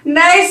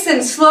 Nice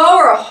and slow,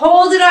 or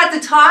hold it at the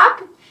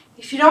top.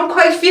 If you don't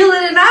quite feel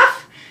it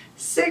enough.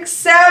 6,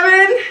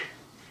 7,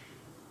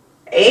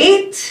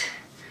 8.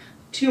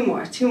 2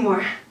 more, 2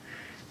 more.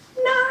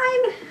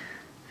 9.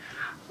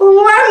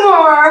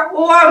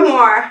 1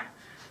 more.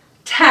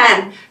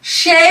 10.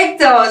 Shake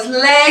those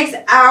legs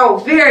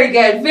out. Very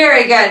good,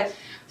 very good.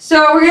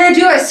 So we're going to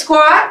do a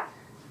squat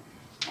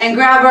and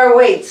grab our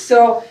weights.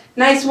 So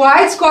nice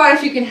wide squat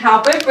if you can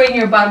help it. Bring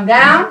your bum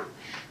down.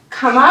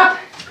 Come up.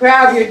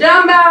 Grab your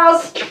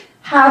dumbbells.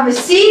 Have a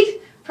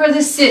seat for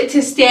the sit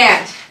to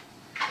stand.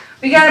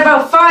 We got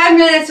about 5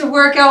 minutes of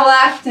workout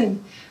left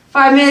and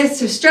 5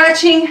 minutes of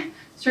stretching.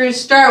 So we're going to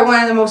start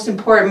one of the most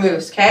important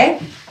moves, okay?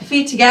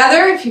 Feet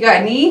together if you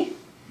got need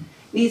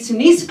some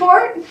knee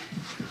support,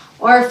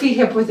 or feet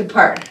hip width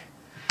apart.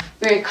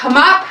 We're going to come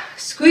up,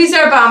 squeeze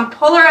our bum,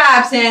 pull our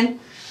abs in,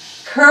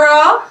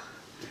 curl,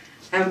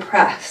 and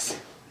press.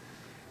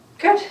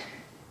 Good.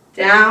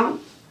 down,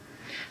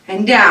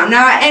 and down.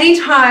 Now at any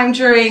time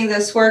during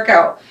this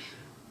workout,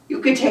 you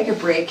could take a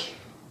break.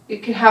 You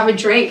could have a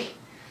drink,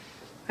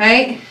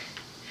 right?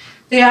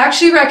 They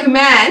actually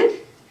recommend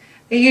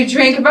that you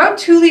drink about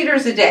 2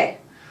 liters a day,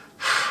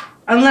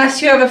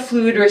 unless you have a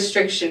fluid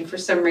restriction for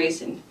some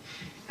reason.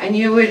 And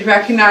you would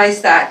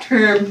recognize that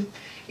term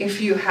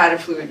if you had a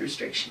fluid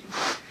restriction.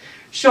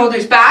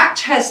 Shoulders back,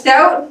 chest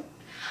out,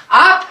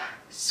 up,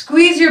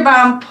 squeeze your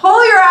bum,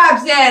 pull your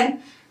abs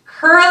in,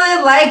 curl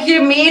it like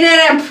you mean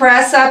it, and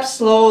press up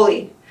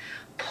slowly.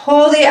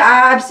 Pull the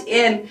abs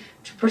in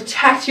to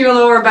protect your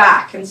lower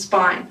back and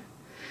spine.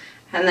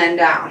 And then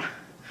down.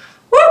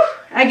 Woo!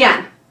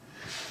 Again.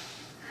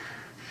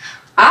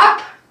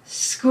 Up,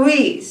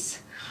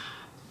 squeeze,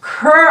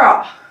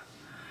 curl,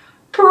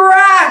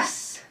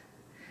 press.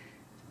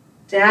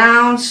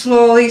 Down,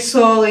 slowly,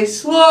 slowly,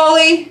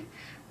 slowly,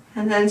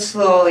 and then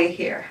slowly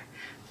here.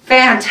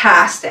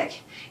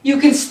 Fantastic. You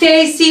can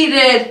stay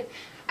seated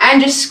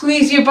and just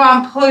squeeze your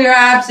bum, pull your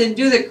abs, and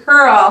do the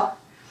curl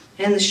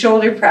and the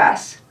shoulder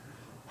press.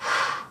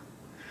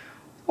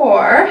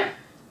 Or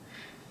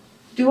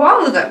do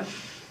all of them.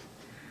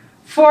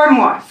 4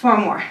 more, 4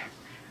 more.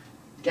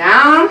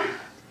 Down,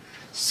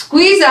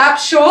 squeeze up,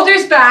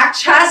 shoulders back,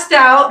 chest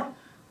out,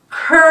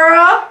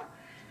 curl,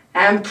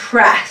 and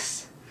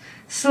press.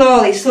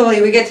 Slowly,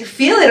 slowly. We get to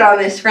feel it on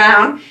this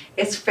round.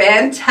 It's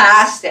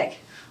fantastic.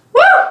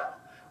 Woo!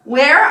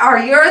 Where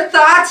are your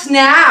thoughts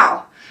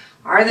now?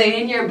 Are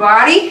they in your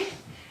body?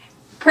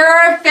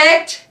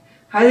 Perfect.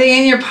 Are they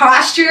in your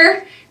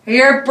posture,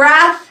 your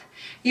breath,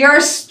 your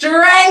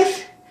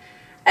strength?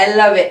 I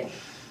love it.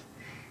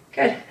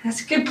 Good.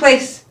 That's a good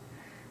place.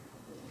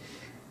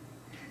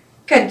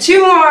 Good.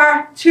 2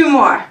 more. 2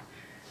 more.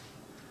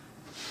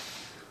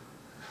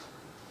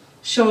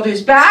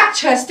 Shoulders back,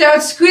 chest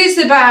out, squeeze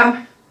the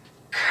bum,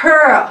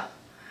 curl,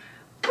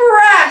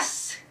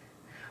 press.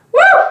 Woo!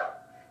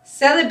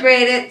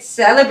 Celebrate it,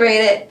 celebrate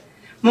it.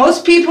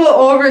 Most people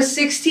over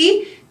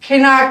 60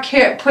 cannot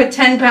put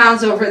 10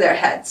 pounds over their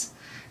heads.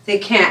 They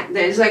can't.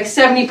 There's like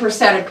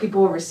 70% of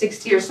people over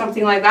 60 or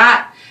something like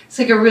that. It's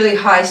like a really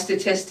high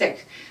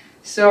statistic.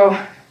 So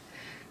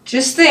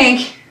just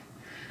think,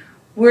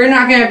 we're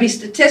not going to be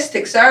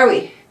statistics, are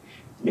we?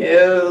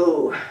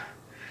 No.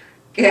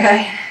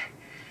 Good.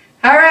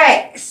 All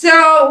right,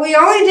 so we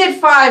only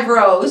did 5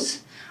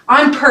 rows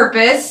on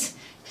purpose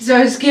because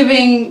I was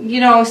giving,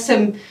 you know,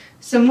 some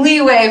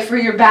leeway for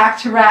your back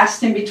to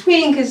rest in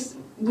between, because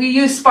we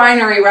use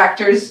spinal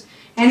erectors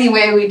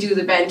anyway. We do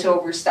the bent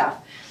over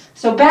stuff.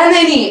 So bend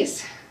the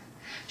knees,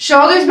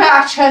 shoulders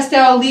back, chest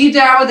out, lead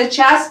down with the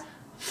chest.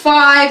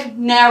 5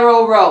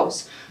 narrow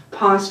rows,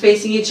 palms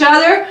facing each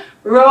other.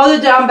 Roll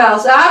the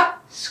dumbbells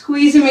up,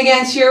 squeeze them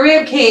against your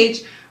rib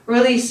cage,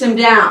 release them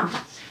down.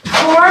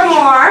 4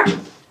 more.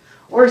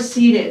 Or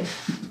seated.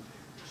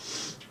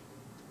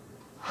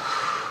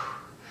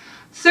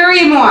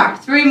 3 more,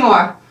 3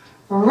 more.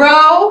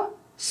 Row,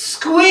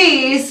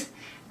 squeeze,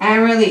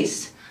 and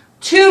release.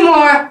 2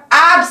 more,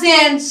 abs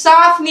in,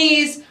 soft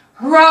knees,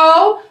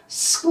 row,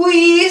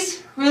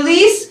 squeeze,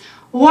 release.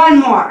 1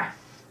 more.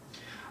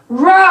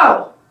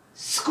 Row,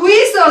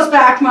 squeeze those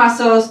back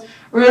muscles,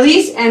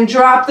 release, and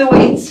drop the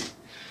weights.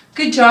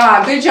 Good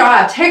job, good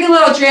job. Take a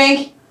little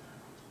drink.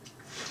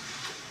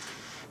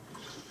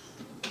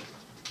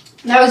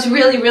 That was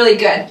really, really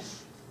good.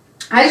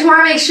 I just want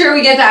to make sure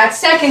we get that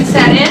second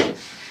set in.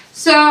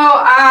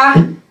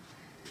 So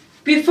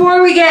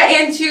before we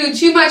get into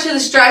too much of the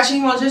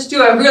stretching, we'll just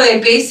do a really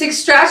basic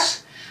stretch.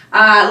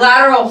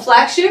 Lateral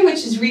flexion,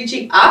 which is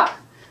reaching up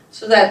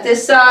so that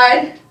this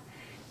side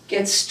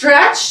gets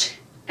stretched,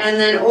 and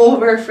then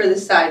over for the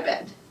side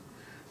bend.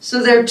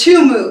 So they're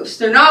 2 moves.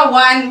 They're not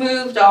one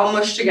move all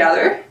mushed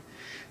together.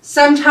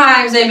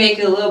 Sometimes they make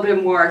it a little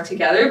bit more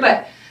together,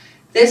 but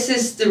this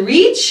is the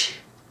reach,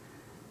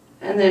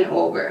 and then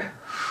over.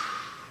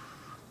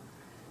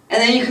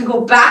 And then you can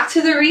go back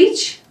to the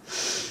reach,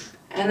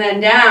 and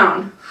then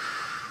down.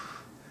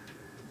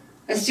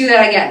 Let's do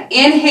that again.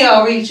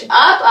 Inhale, reach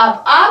up,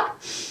 up,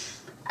 up.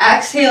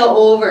 Exhale,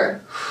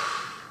 over.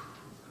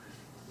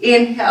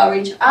 Inhale,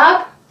 reach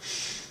up,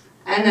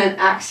 and then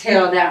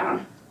exhale,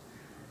 down.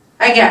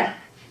 Again.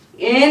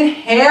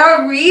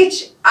 Inhale,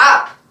 reach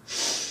up.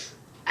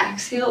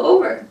 Exhale,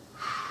 over.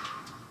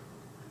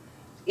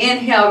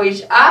 Inhale,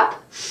 reach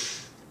up.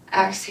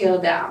 Exhale,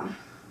 down.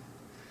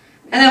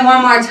 And then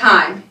one more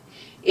time.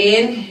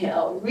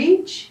 Inhale,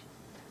 reach.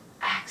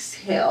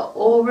 Exhale,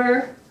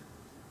 over.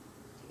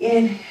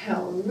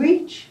 Inhale,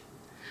 reach.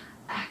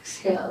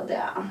 Exhale,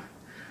 down.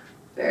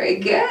 Very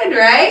good,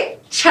 right?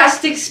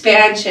 Chest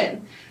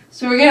expansion.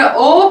 So we're going to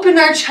open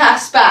our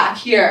chest back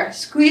here.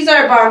 Squeeze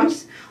our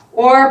bums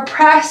or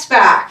press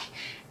back.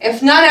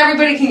 If not,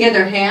 everybody can get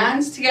their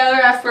hands together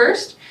at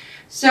first.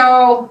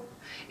 So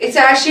it's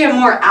actually a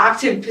more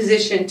active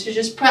position to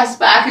just press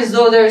back as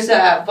though there's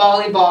a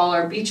volleyball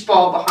or beach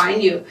ball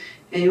behind you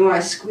and you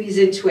want to squeeze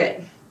into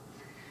it.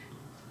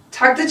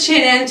 Tuck the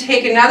chin in,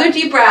 take another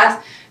deep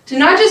breath to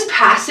not just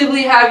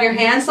passively have your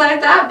hands like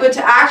that, but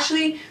to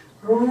actually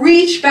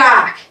reach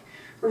back.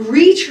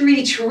 reach,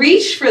 reach,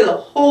 reach for the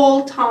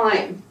whole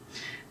time.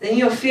 Then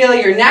you'll feel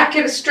your neck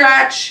get a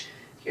stretch,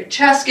 your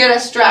chest get a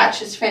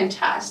stretch. It's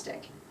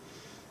fantastic.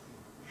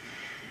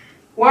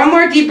 One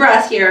more deep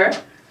breath here.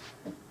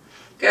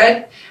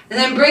 Good. And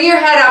then bring your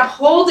head up,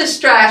 hold the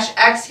stretch,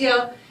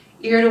 exhale,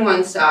 ear to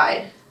one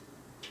side.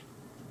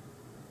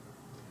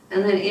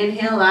 And then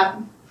inhale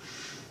up,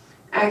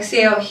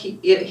 exhale,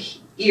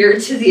 ear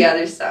to the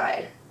other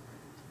side.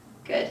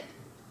 Good.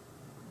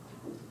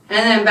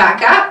 And then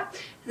back up.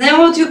 And then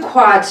we'll do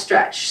quad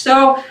stretch.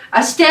 So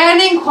a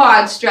standing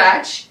quad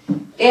stretch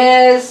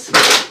is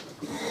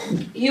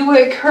you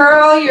would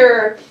curl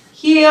your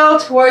heel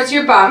towards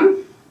your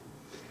bum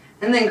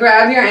and then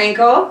grab your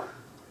ankle.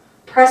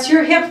 Press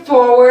your hip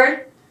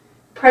forward,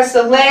 press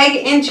the leg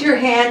into your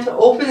hand to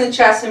open the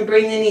chest and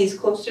bring the knees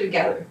closer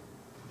together.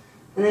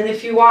 And then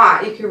if you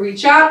want, you can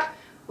reach up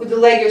with the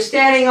leg you're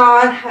standing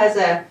on as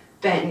a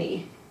bent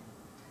knee.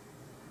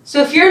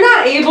 So if you're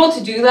not able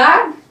to do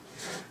that,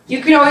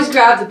 you can always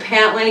grab the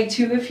pant leg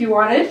too if you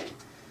wanted.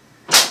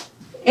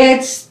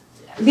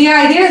 The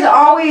idea is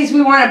always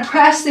we want to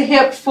press the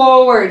hip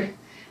forward.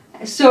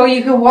 So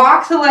you can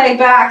walk the leg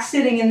back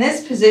sitting in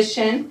this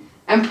position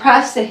and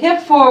press the hip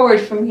forward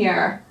from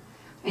here,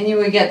 and you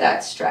would get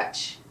that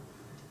stretch.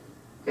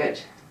 Good.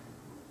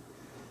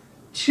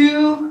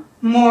 2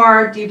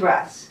 more deep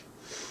breaths.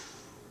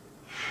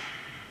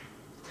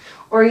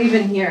 Or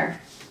even here.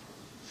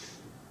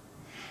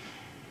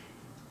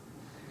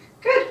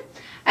 Good.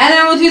 And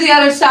then we'll do the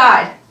other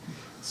side.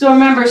 So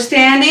remember,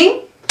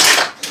 standing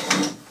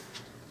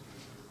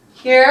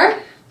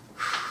here,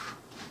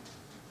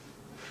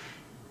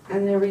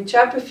 and then reach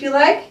up if you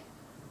like.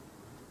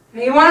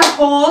 And you want to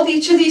hold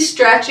each of these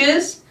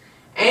stretches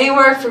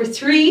anywhere from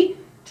 3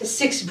 to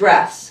 6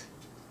 breaths.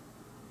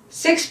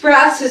 6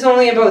 breaths is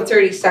only about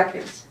 30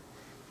 seconds.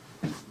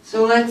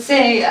 So let's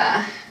say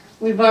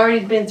we've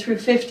already been through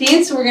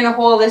 15, so we're going to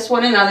hold this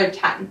one another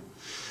 10.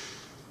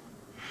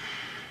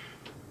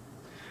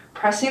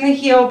 Pressing the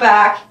heel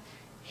back,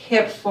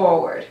 hip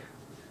forward.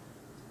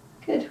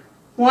 Good.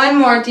 One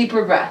more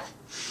deeper breath.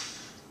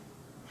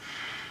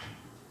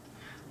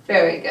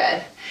 Very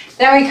good.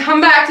 Then we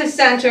come back to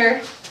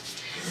center.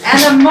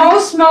 And the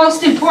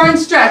most important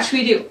stretch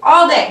we do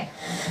all day,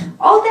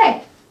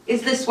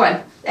 is this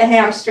one, the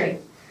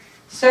hamstring.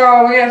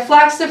 So we're going to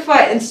flex the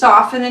foot and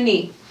soften the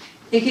knee.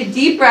 Take a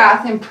deep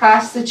breath and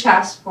press the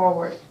chest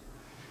forward.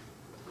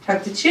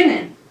 Tuck the chin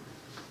in.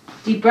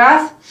 Deep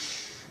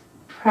breath,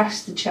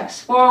 press the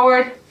chest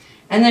forward,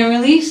 and then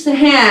release the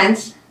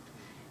hands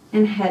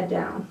and head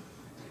down.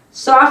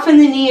 Soften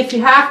the knee if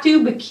you have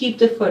to, but keep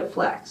the foot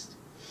flexed.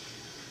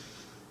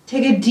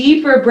 Take a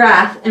deeper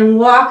breath and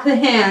walk the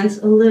hands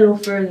a little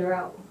further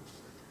out.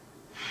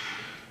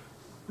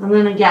 And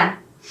then again.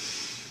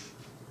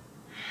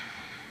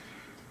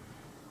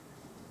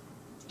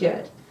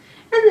 Good.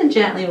 And then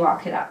gently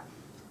walk it up.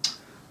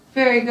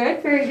 Very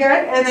good, very good.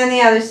 And then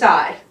the other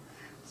side.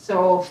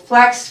 So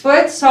flexed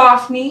foot,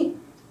 soft knee,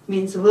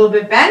 means a little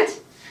bit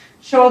bent.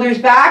 Shoulders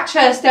back,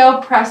 chest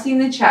out, pressing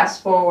the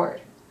chest forward.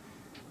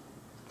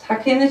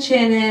 Tucking the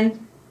chin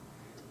in.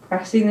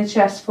 Pressing the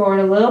chest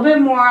forward a little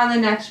bit more on the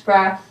next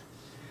breath,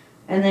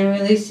 and then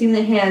releasing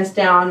the hands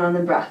down on the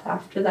breath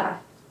after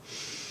that.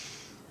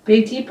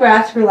 Big deep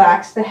breath,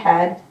 relax the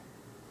head.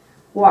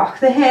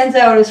 Walk the hands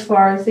out as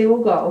far as they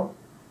will go.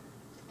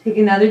 Take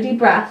another deep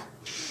breath.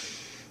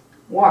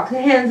 Walk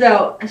the hands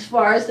out as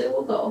far as they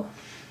will go.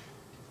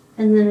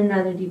 And then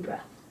another deep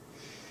breath.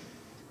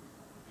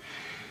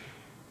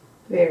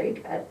 Very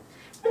good. And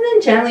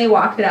then gently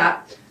walk it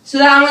up. So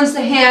that one's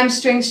the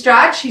hamstring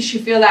stretch. You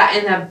should feel that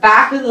in the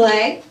back of the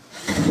leg.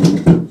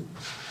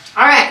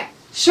 All right,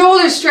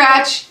 shoulder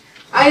stretch.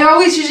 I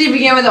always usually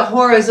begin with a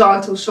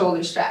horizontal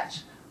shoulder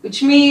stretch,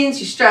 which means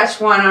you stretch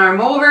one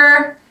arm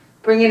over,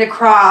 bring it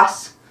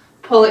across,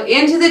 pull it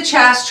into the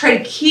chest, try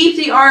to keep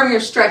the arm you're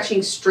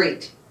stretching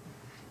straight,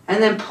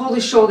 and then pull the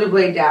shoulder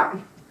blade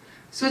down.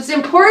 So it's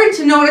important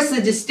to notice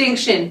the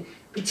distinction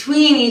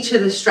between each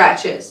of the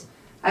stretches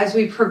as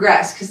we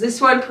progress, because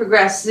this one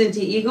progresses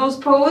into eagle's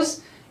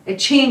pose. It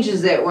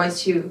changes it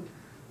once you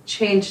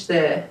change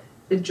the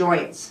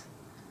joints.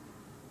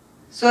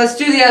 So let's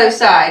do the other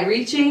side.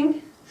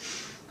 Reaching,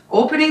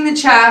 opening the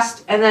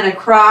chest, and then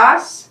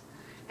across,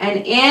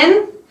 and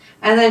in,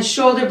 and then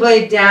shoulder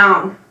blade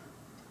down.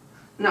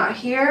 Not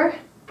here,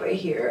 but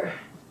here.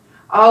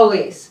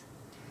 Always.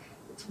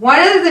 It's one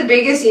of the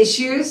biggest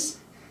issues.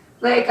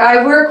 Like,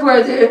 I work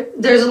where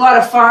there's a lot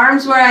of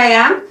farms where I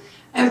am,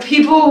 and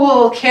people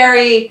will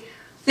carry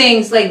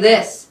things like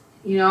this,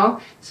 you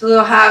know? So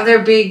they'll have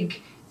their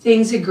big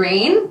things of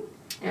grain,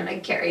 and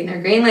like carrying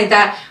their grain like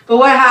that. But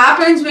what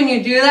happens when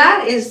you do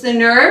that is the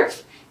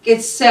nerve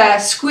gets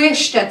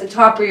squished at the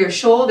top of your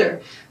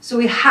shoulder. So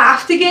we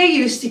have to get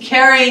used to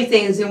carrying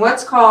things in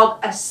what's called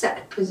a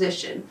set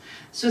position.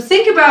 So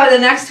think about it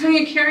the next time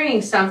you're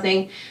carrying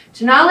something,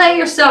 to not let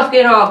yourself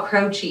get all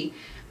crouchy,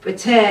 but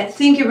to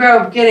think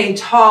about getting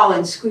tall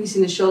and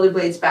squeezing the shoulder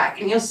blades back.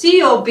 And you'll see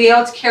you'll be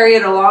able to carry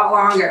it a lot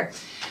longer.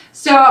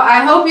 So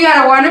I hope you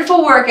had a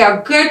wonderful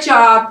workout. Good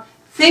job.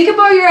 Think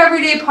about your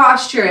everyday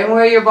posture and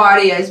where your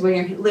body is when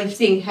you're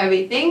lifting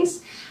heavy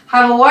things.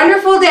 Have a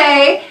wonderful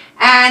day,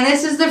 and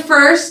this is the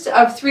first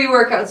of 3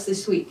 workouts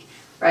this week,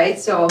 right?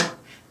 So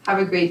have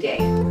a great day.